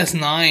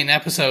DS9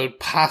 episode,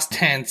 Past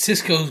Tense,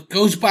 Sisko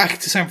goes back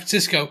to San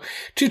Francisco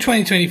to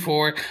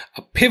 2024,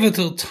 a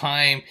pivotal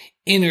time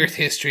in Earth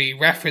history,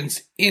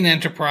 referenced in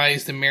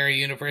Enterprise, the Mirror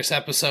Universe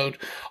episode.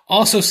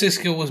 Also,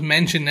 Sisko was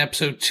mentioned in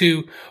episode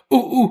 2.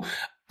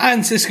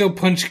 And Sisko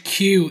punched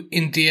Q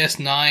in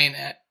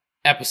DS9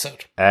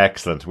 episode.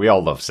 Excellent. We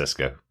all love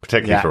Cisco,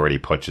 particularly Yeah. for when he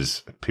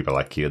punches people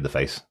like you in the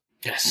face.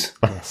 Yes.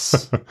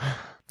 Yes.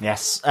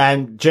 Yes.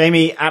 And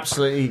Jamie,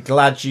 absolutely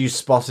glad you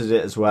spotted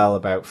it as well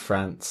about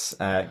France.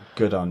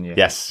 Good on you.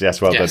 Yes,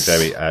 well Yes. done,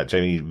 Jamie.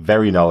 Jamie,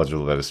 very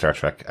knowledgeable about his Star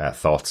Trek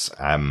thoughts.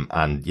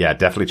 And yeah,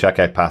 definitely check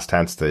out Past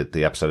Tense,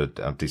 the episode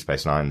of Deep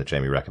Space Nine that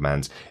Jamie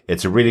recommends.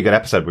 It's a really good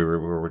episode. We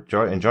were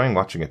enjoying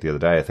watching it the other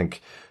day. I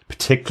think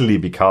particularly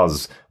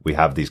because we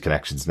have these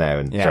connections now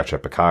in Star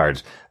Trek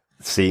Picard,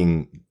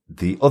 seeing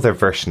the other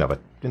version of it,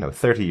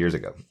 30 years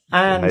ago.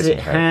 And Amazing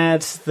it how-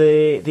 had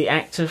the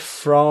actor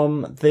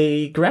from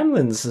the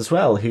Gremlins as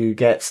well, who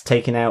gets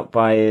taken out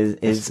by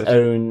his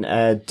own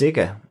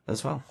digger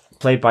as well.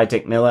 Played by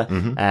Dick Miller.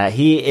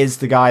 He is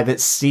the guy that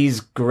sees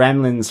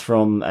gremlins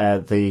from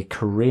the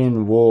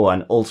Korean War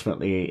and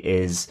ultimately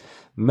is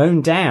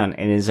mown down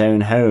in his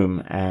own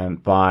home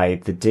by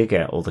the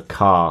digger or the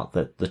car,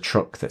 the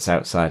truck that's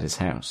outside his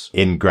house.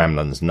 In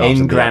Gremlins, not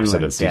in the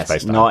episode of Gremlins, Deep yes,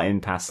 Space Nine. not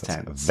in Past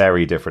Tense.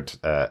 Very different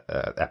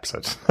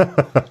episode.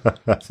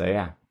 So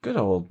yeah, good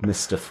old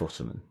Mr.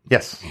 Futterman.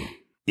 Yes.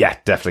 Yeah,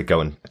 definitely go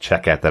and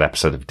check out that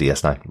episode of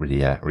DS9.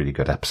 Really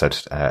good episode,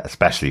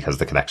 especially because of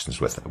the connections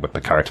with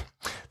Picard.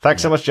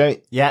 Thanks so much,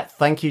 Jamie. Yeah,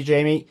 thank you,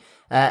 Jamie.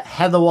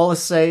 Heather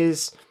Wallace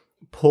says,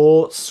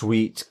 poor,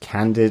 sweet,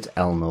 candid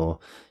Elnor.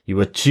 You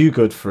were too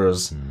good for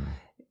us.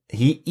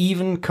 He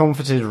even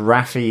comforted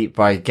Raffi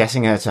by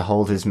getting her to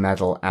hold his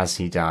medal as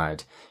he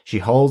died. She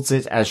holds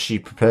it as she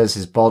prepares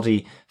his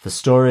body for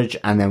storage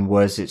and then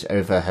wears it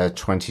over her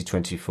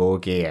 2024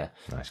 gear.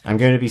 Nice. I'm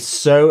going to be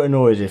so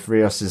annoyed if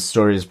Rios'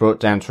 story is brought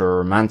down to a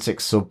romantic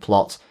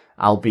subplot.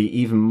 I'll be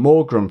even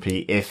more grumpy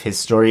if his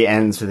story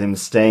ends with him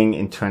staying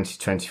in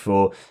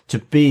 2024 to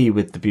be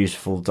with the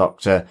beautiful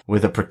doctor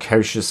with a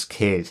precocious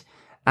kid.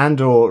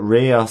 And/or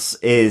Rios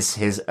is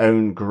his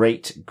own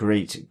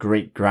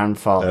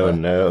great-great-great-grandfather. Oh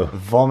no.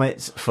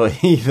 Vomit for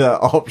either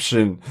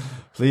option.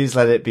 Please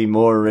let it be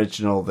more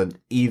original than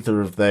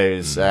either of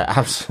those.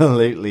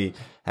 Absolutely,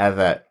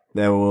 Heather.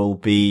 There will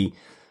be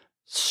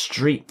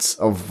streets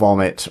of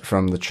vomit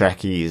from the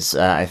Trekkies,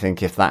 I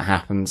think, if that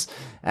happens.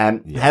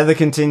 Heather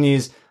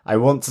continues, I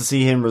want to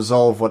see him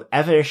resolve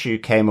whatever issue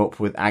came up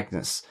with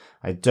Agnes.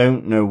 I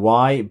don't know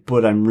why,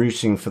 but I'm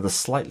rooting for the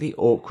slightly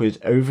awkward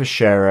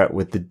oversharer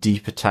with the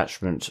deep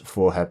attachment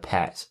for her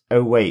pet.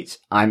 Oh wait,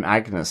 I'm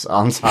Agnes,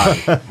 aren't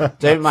I?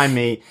 Don't mind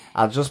me,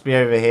 I'll just be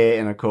over here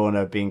in a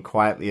corner being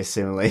quietly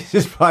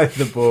assimilated by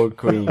the Borg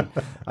Queen.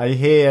 I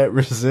hear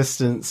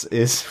resistance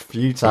is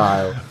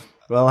futile.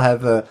 Well,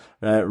 Heather,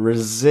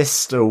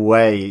 resist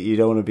away. You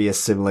don't want to be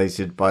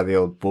assimilated by the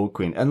old Borg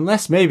Queen.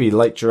 Unless maybe,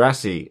 like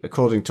Jurati,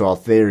 according to our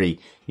theory,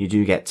 you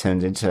do get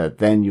turned into her.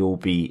 Then you'll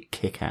be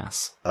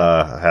kick-ass.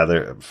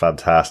 Heather,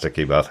 fantastic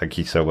email. Thank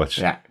you so much.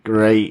 Yeah,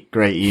 great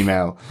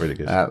email. Really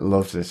good.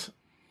 Loved it.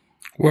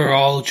 We're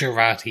all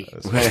Jurati.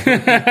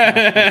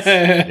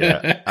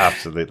 Yeah,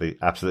 absolutely.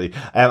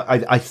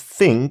 I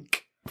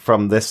think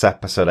from this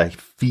episode, I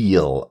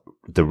feel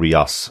the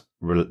Rios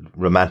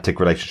romantic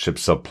relationship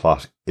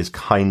subplot is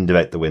kind of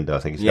out the window. I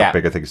think he's got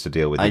bigger things to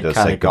deal with. He does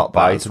say kinda got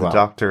goodbye that to as well. the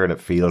Doctor, and it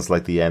feels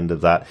like the end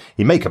of that.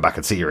 He may come back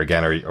and see her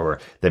again, or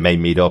they may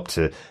meet up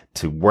to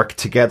work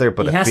together,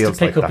 but He it has feels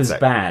to pick like up that's his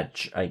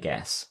badge, I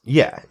guess.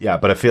 Yeah,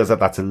 but it feels like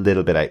that's a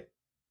little bit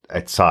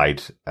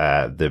outside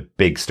the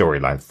big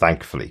storyline,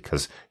 thankfully,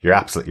 because you're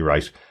absolutely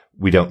right.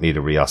 We don't need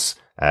a Rios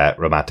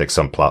romantic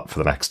subplot for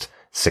the next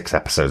 6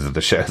 episodes of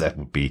the show. That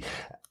would be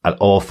an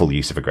awful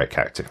use of a great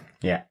character.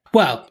 Yeah.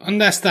 Well,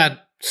 unless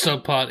that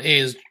subplot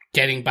is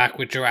getting back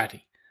with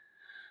Jurati.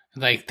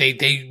 Like,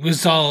 they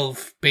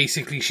resolve,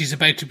 basically, she's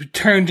about to be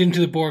turned into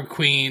the Borg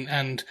Queen,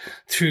 and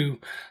through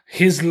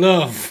his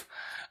love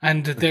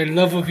and their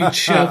love of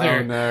each other,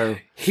 Oh, no.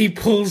 he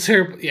pulls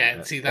her.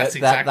 Yeah, see, that's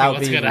exactly that'll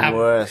what's be going to even happen.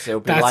 worse. It'll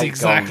be That's like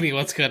exactly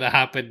what's going to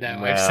happen now.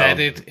 I've Well, said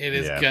it. It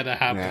is yeah. going to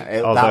happen.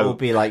 that Although- will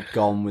be like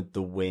Gone with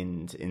the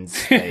Wind in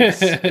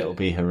space. It'll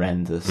be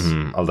horrendous.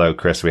 Although,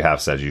 Chris, we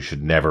have said you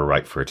should never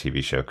write for a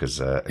TV show because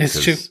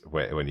It's true.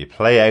 when you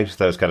play out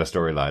those kind of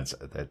storylines,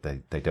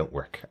 they don't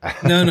work.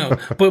 No.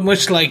 But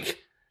much like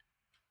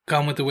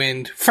Gone with the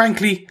Wind,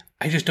 frankly,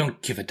 I just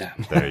don't give a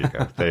damn.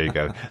 There you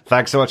go.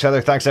 Thanks so much,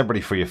 Heather. Thanks,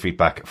 everybody, for your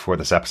feedback for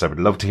this episode. We'd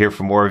love to hear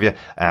from more of you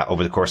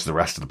over the course of the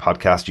rest of the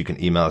podcast. You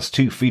can email us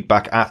to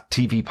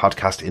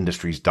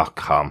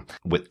feedback@tvpodcastindustries.com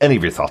with any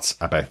of your thoughts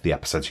about the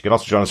episodes. You can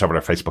also join us over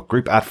at our Facebook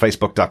group at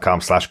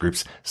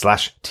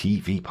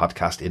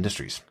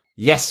facebook.com/groups/tvpodcastindustries.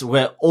 Yes,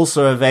 we're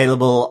also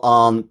available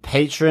on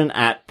Patreon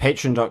at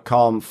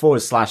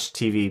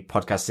patreon.com/TV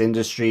Podcast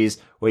Industries,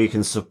 where you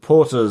can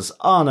support us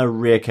on a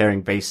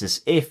reoccurring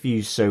basis if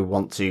you so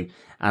want to.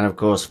 And of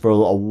course, for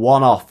a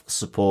one-off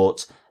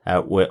support,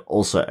 we're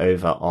also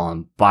over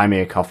on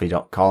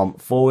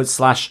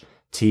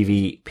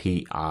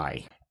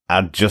buymeacoffee.com/TVPI.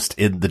 And just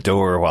in the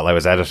door while I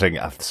was editing,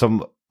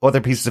 some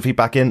other pieces of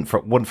feedback in.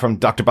 One from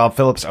Dr. Bob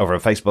Phillips over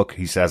on Facebook.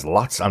 He says,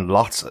 lots and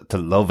lots to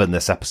love in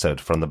this episode,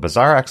 from the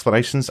bizarre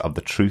explanations of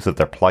the truth of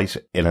their plight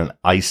in an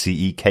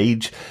ICE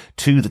cage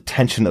to the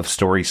tension of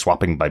story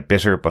swapping by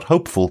bitter but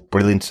hopeful,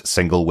 brilliant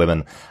single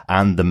women,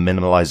 and the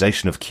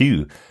minimalization of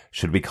Q.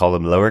 Should we call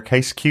him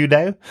lowercase q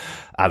now?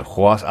 And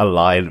what a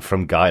line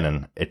from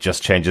Guinan. It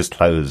just changes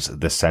clothes.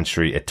 This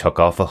century it took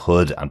off a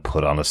hood and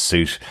put on a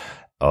suit.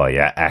 Oh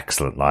yeah,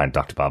 excellent line,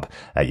 Dr. Bob.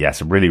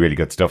 Some really, really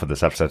good stuff in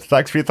this episode.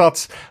 Thanks for your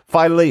thoughts.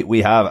 Finally,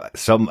 we have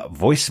some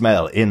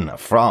voicemail in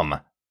from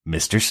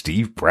Mr.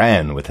 Steve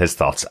Brown with his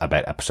thoughts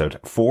about episode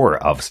 4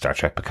 of Star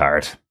Trek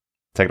Picard.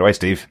 Take it away,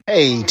 Steve.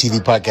 Hey,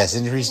 TV Podcast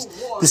Industries.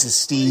 This is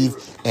Steve,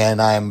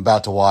 and I'm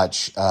about to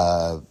watch,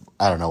 I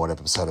don't know what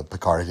episode of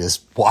Picard it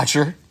is.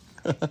 Watcher?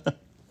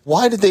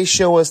 Why did they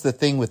show us the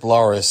thing with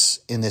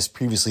Laris in this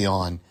previously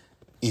on?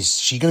 Is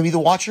she going to be the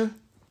Watcher?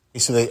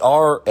 So they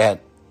are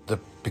at the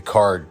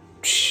Picard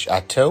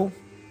Chateau?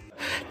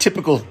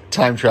 Typical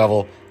time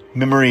travel,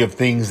 memory of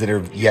things that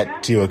are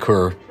yet to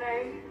occur.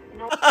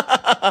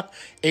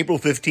 April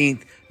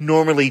 15th,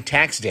 normally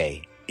tax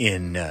day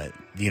in the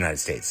United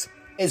States.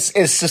 As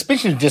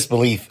suspension of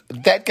disbelief,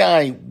 that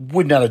guy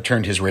would not have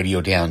turned his radio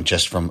down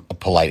just from a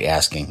polite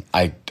asking.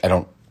 I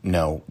don't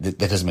know. That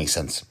doesn't make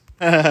sense.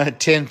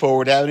 10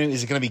 Forward Avenue,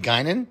 is it going to be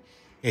Guinan?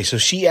 Okay, so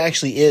she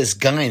actually is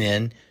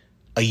Guinan,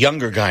 a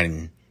younger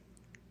Guinan.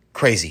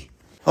 Crazy.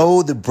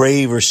 Oh, the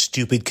brave or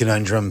stupid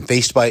conundrum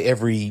faced by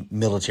every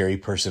military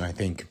person, I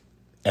think,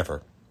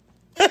 ever.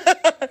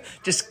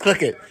 Just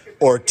click it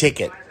or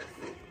tick it.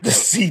 The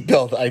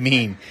seatbelt, I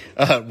mean,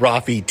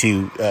 Rafi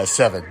to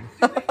 7.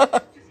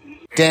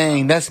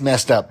 Dang, that's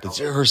messed up. It's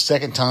her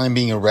second time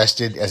being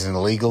arrested as an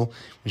illegal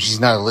when she's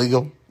not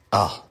illegal.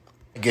 Oh,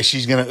 I guess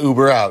she's going to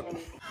Uber out.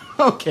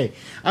 Okay,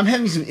 I'm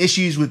having some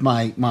issues with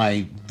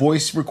my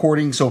voice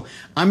recording, so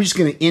I'm just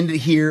going to end it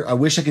here. I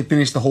wish I could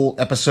finish the whole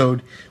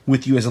episode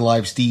with you as a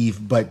live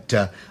Steve, but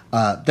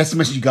that's the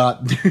message you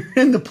got. They're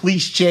in the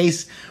police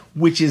chase,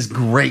 which is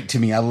great to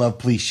me. I love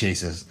police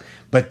chases.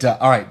 But,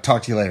 all right,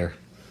 talk to you later.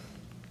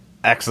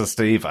 Excellent,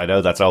 Steve. I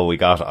know that's all we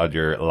got on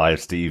your live,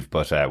 Steve,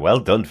 but well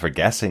done for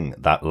guessing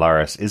that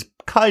Laris is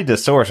kind of,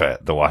 sort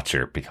of the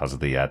Watcher because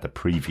of the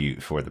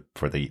preview for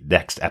the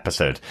next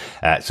episode.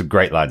 Some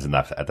great lines in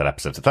that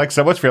episode. So thanks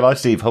so much for your live,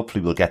 Steve.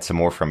 Hopefully we'll get some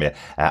more from you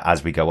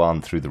as we go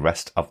on through the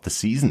rest of the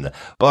season.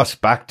 But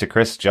back to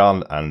Chris,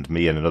 John, and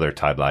me in another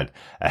timeline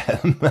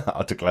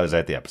to close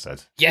out the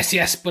episode.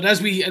 Yes. But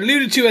as we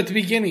alluded to at the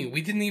beginning, we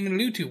didn't even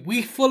allude to.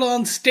 We full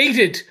on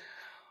stated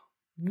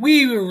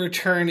we were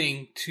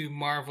returning to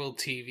Marvel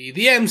TV,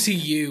 the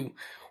MCU,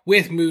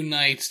 with Moon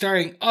Knight,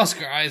 starring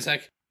Oscar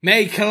Isaac,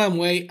 May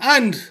Kellamway,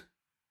 and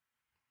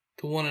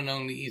the one and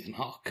only Ethan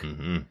Hawke.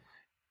 Mm-hmm.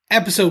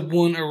 Episode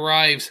 1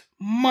 arrives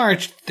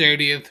March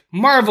 30th,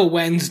 Marvel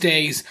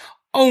Wednesdays,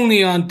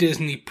 only on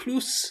Disney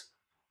Plus,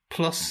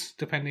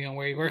 depending on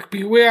where you work.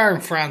 We are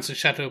in France at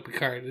Chateau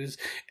Picard. It is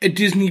a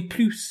Disney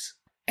Plus.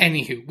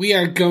 Anywho, we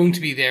are going to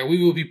be there.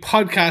 We will be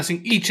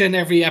podcasting each and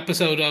every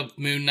episode of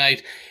Moon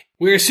Knight.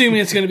 We're assuming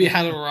it's going to be a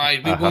hell of a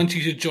ride. We want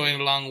you to join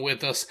along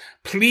with us.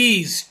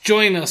 Please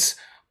join us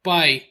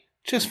by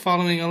just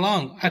following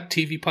along at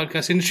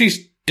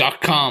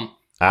tvpodcastindustries.com.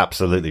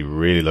 Absolutely.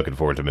 Really looking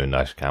forward to Moon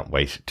Knight. Can't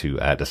wait to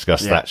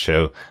discuss that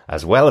show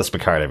as well as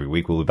Picard every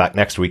week. We'll be back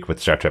next week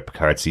with Star Trek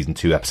Picard Season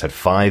 2, Episode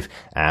 5.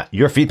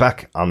 Your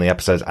feedback on the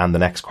episode and the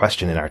next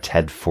question in our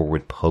TED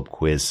Forward pub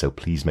quiz. So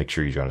please make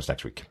sure you join us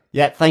next week.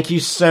 Yeah, thank you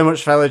so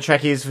much, fellow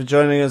Trekkies, for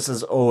joining us.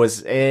 As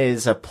always, it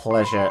is a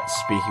pleasure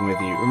speaking with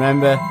you.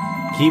 Remember,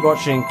 keep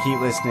watching, keep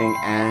listening,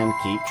 and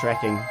keep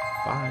trekking.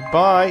 Bye.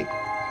 Bye.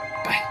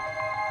 Bye.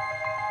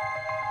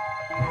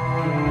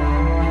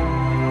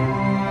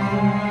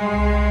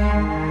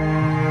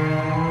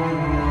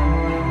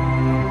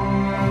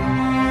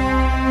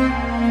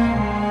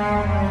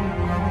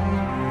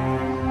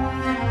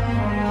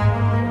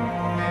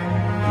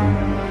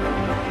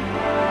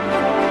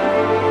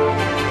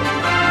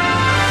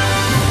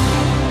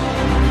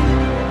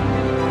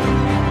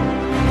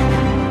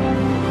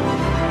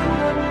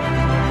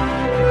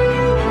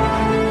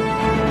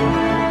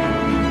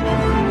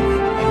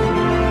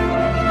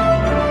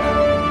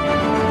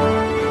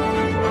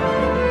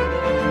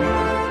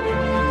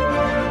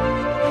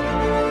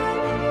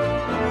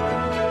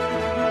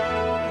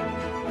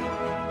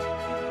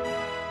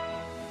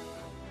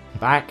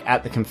 Back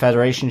at the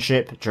Confederation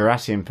ship,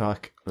 Jurati and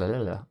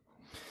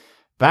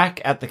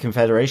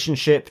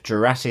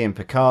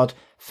Picard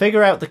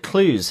figure out the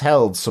clues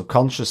held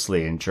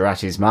subconsciously in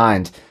Jurati's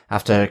mind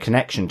after her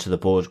connection to the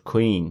Borg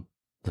Queen.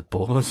 The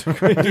Borg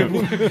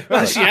Queen?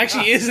 Well, she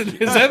actually is in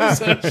this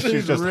episode.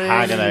 She's just really,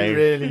 hanging out.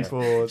 really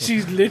bored.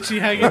 She's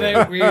literally hanging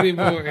out, really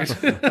bored.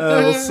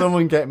 Will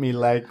someone get me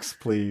legs,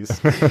 please?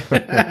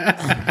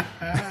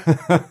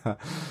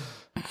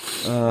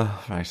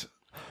 Right.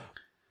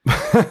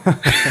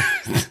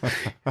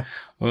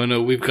 Oh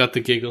no, we've got the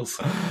giggles.